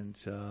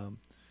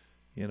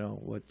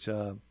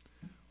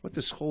what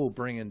this whole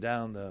bringing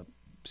down the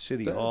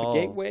City Hall, the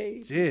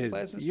Gateway did.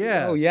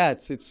 Yeah. Oh yeah,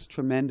 it's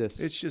tremendous.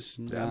 It's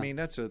just I mean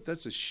that's a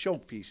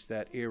showpiece,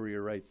 that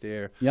area right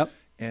there. Yep.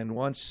 And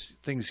once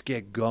things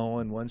get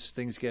going, once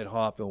things get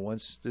hopping,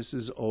 once this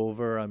is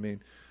over, I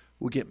mean,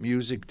 we'll get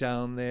music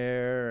down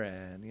there,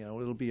 and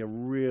it'll be a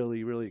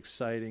really, really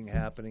exciting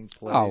happening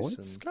place. Oh,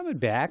 it's coming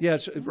back. Yeah,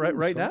 it's,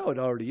 right now it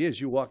already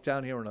is. You walk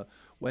down here on a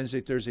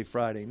Wednesday, Thursday,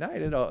 Friday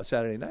night, and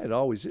Saturday night.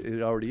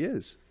 It already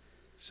is.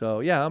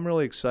 So yeah, I'm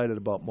really excited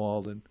about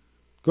Malden.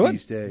 Good.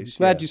 These days.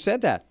 Glad you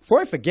said that.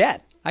 Before I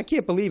forget, I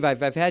can't believe I've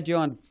had you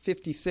on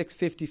 56,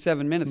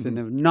 57 minutes and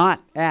have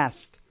not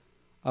asked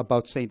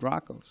about St.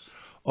 Rocco's.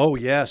 Oh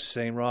yes,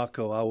 St.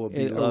 Rocco. I will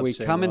be. Are we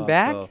St. coming Rocco.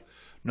 back?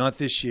 Not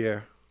this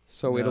year.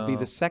 So it'll be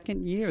the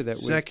second year that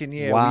second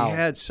year. Wow. We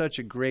had such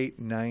a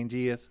great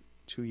 90th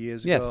 2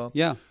 years yes, ago.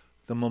 yeah.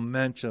 The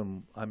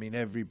momentum. I mean,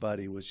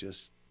 everybody was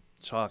just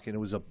talking. It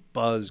was a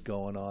buzz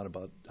going on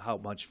about how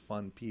much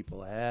fun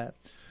people had.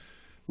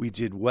 We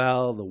did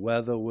well. The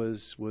weather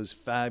was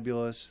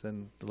fabulous.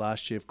 Then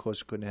last year, of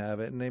course, we couldn't have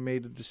it, and they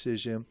made a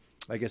decision.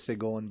 I guess they're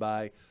going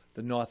by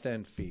the North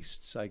End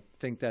feasts. I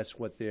think that's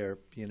what they're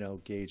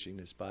gauging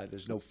this by.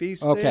 There's no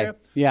feast there,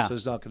 yeah. so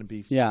there's not going to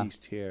be Yeah.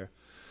 feast here.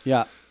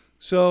 Yeah.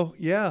 So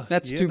yeah,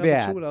 That's year too number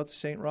bad. 2 without the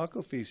St.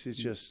 Rocco feast is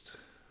just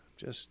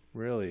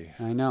really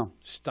I know.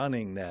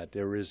 stunning that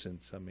there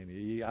isn't. I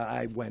mean,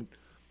 I went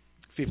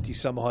 50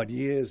 some odd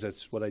years.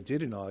 That's what I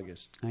did in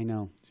August. I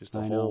know. Just a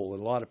I whole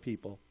and a lot of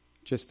people.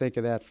 Just think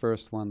of that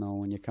first one, though,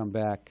 when you come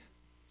back.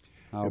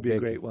 How It'll be a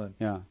big- great one.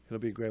 Yeah. It'll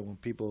be a great one.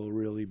 People will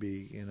really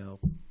be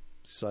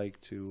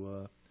psyched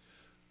to.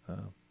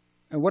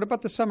 And what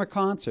about the summer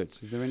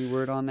concerts? Is there any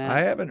word on that? I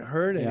haven't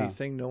heard Yeah.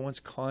 anything. No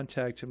one's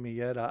contacted me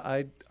yet.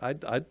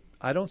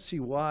 I don't see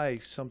why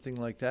something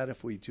like that,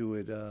 if we do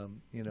it,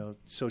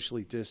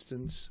 socially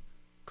distanced,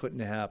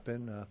 couldn't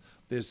happen.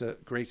 There's a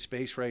great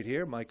space right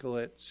here, Michael,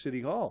 at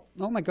City Hall.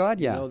 Oh, my God,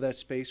 yeah. You know that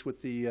space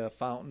with the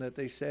fountain that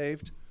they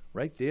saved?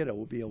 Right there. That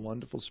would be a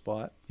wonderful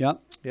spot. Yeah.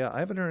 Yeah, I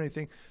haven't heard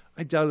anything.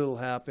 I doubt it'll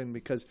happen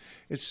because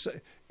it's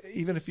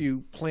even if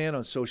you plan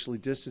on socially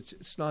distanced,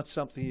 it's not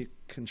something you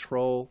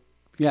control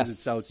because Yes.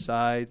 it's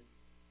outside.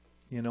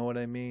 You know what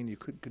I mean? You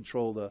couldn't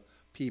control the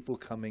people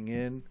coming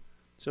in.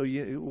 So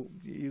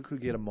you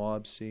could get a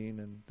mob scene,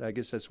 and I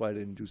guess that's why I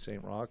didn't do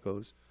St.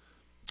 Rocco's.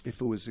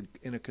 If it was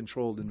in a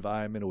controlled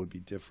environment, it would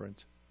be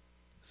different.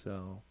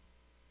 So,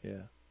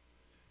 yeah.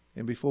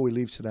 And before we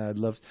leave tonight,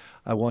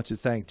 I want to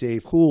thank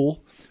Dave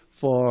Hool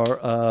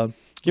for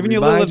Giving you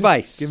a little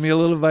advice. Giving me a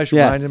little advice,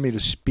 Yes. reminding me to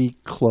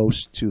speak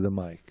close to the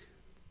mic.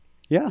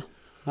 Yeah.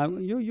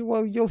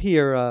 You'll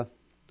hear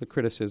the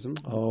criticism.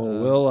 Oh,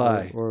 will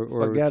I? Or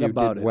Forget if you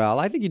about did it. well.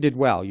 I think you did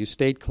well. You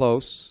stayed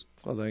close.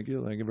 Well, thank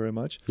you. Thank you very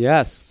much.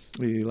 Yes.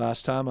 The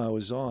last time I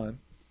was on,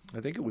 I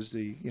think it was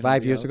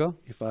 5 years ago?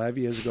 5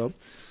 years ago.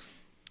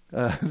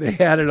 They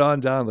had it on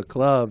down the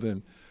club,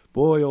 and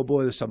boy, oh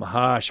boy, there's some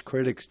harsh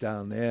critics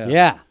down there.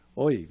 Yeah.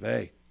 Oy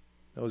vey.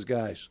 Those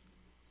guys.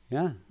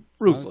 Yeah.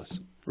 Ruthless.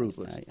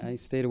 Ruthless. I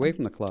stayed away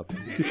from the club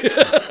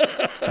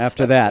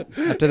after that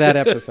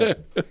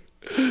episode.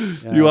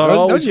 Yeah. You are those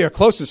always are your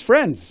closest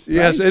friends.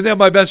 Yes, right? and they're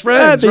my best Yeah,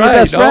 friends, they're your right?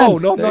 best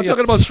friends. No, I'm They're not your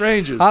talking about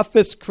strangers.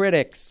 Toughest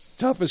critics.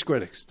 Toughest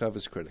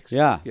critics.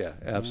 Yeah. Yeah,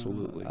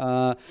 absolutely.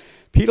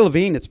 Peter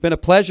Levine, it's been a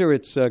pleasure.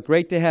 It's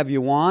great to have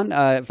you on.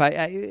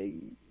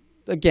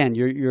 Again,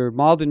 your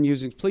Malden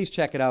musings, please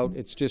check it out.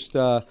 It's just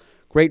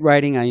great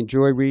writing. I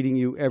enjoy reading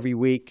you every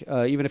week.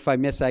 Even if I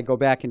miss, I go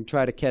back and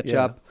try to catch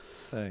up.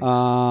 Thanks.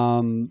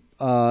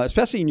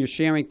 Especially when you're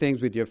sharing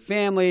things with your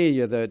family.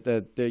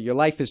 Your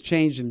life has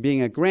changed in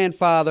being a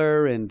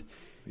grandfather, and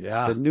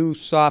it's the new,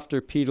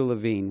 softer Peter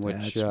Levine,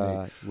 which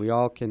we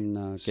all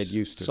can get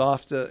used to.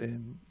 Softer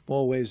in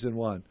more ways than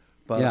one,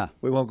 but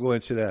we won't go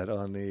into that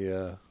on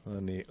the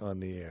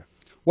air.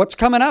 What's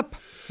coming up?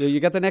 You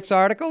got the next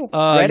article?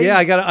 Ready? Yeah,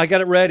 I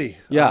got it ready.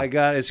 Yeah,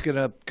 it's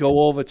gonna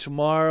go over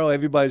tomorrow.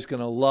 Everybody's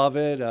gonna love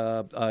it.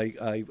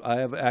 I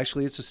have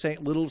actually, it's a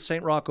little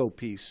St. Rocco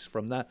piece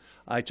from that.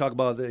 I talk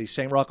about the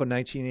St. Rocco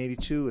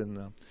 1982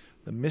 and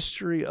the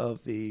mystery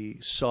of the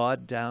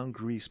sawed down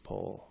grease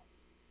pole.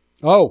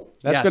 Oh,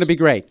 that's going to be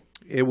great.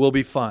 It will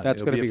be fun.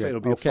 That's going to be good.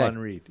 It'll be a fun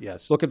read.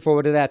 Yes. Looking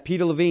forward to that.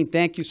 Peter Levine,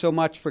 thank you so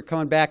much for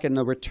coming back in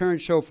the return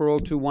show for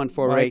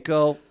 02148.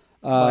 Michael,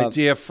 my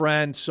dear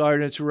friend, sorry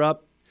to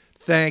interrupt.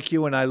 Thank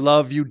you, and I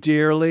love you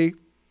dearly.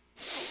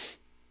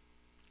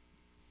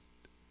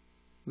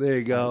 There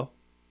you go.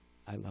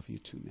 I love you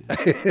too, man.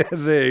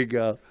 There you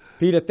go.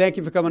 Peter, thank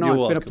you for coming on. You're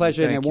It's welcome. been a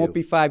pleasure, and Thank it won't you.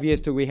 be 5 years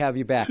till we have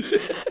you back.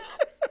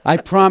 I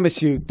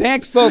promise you.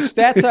 Thanks, folks.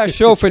 That's our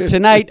show for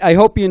tonight. I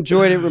hope you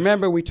enjoyed it.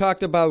 Remember, we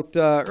talked about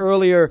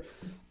earlier,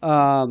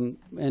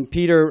 and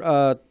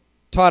Peter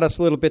taught us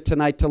a little bit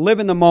tonight, to live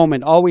in the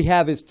moment. All we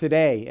have is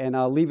today. And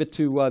I'll leave it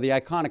to the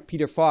iconic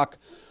Peter Falk,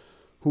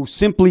 who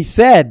simply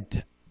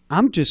said,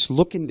 I'm just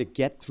looking to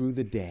get through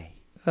the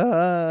day.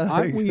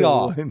 Aren't we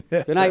all?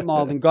 Good night,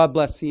 Malden. God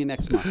bless. See you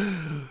next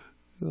month.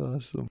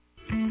 Awesome.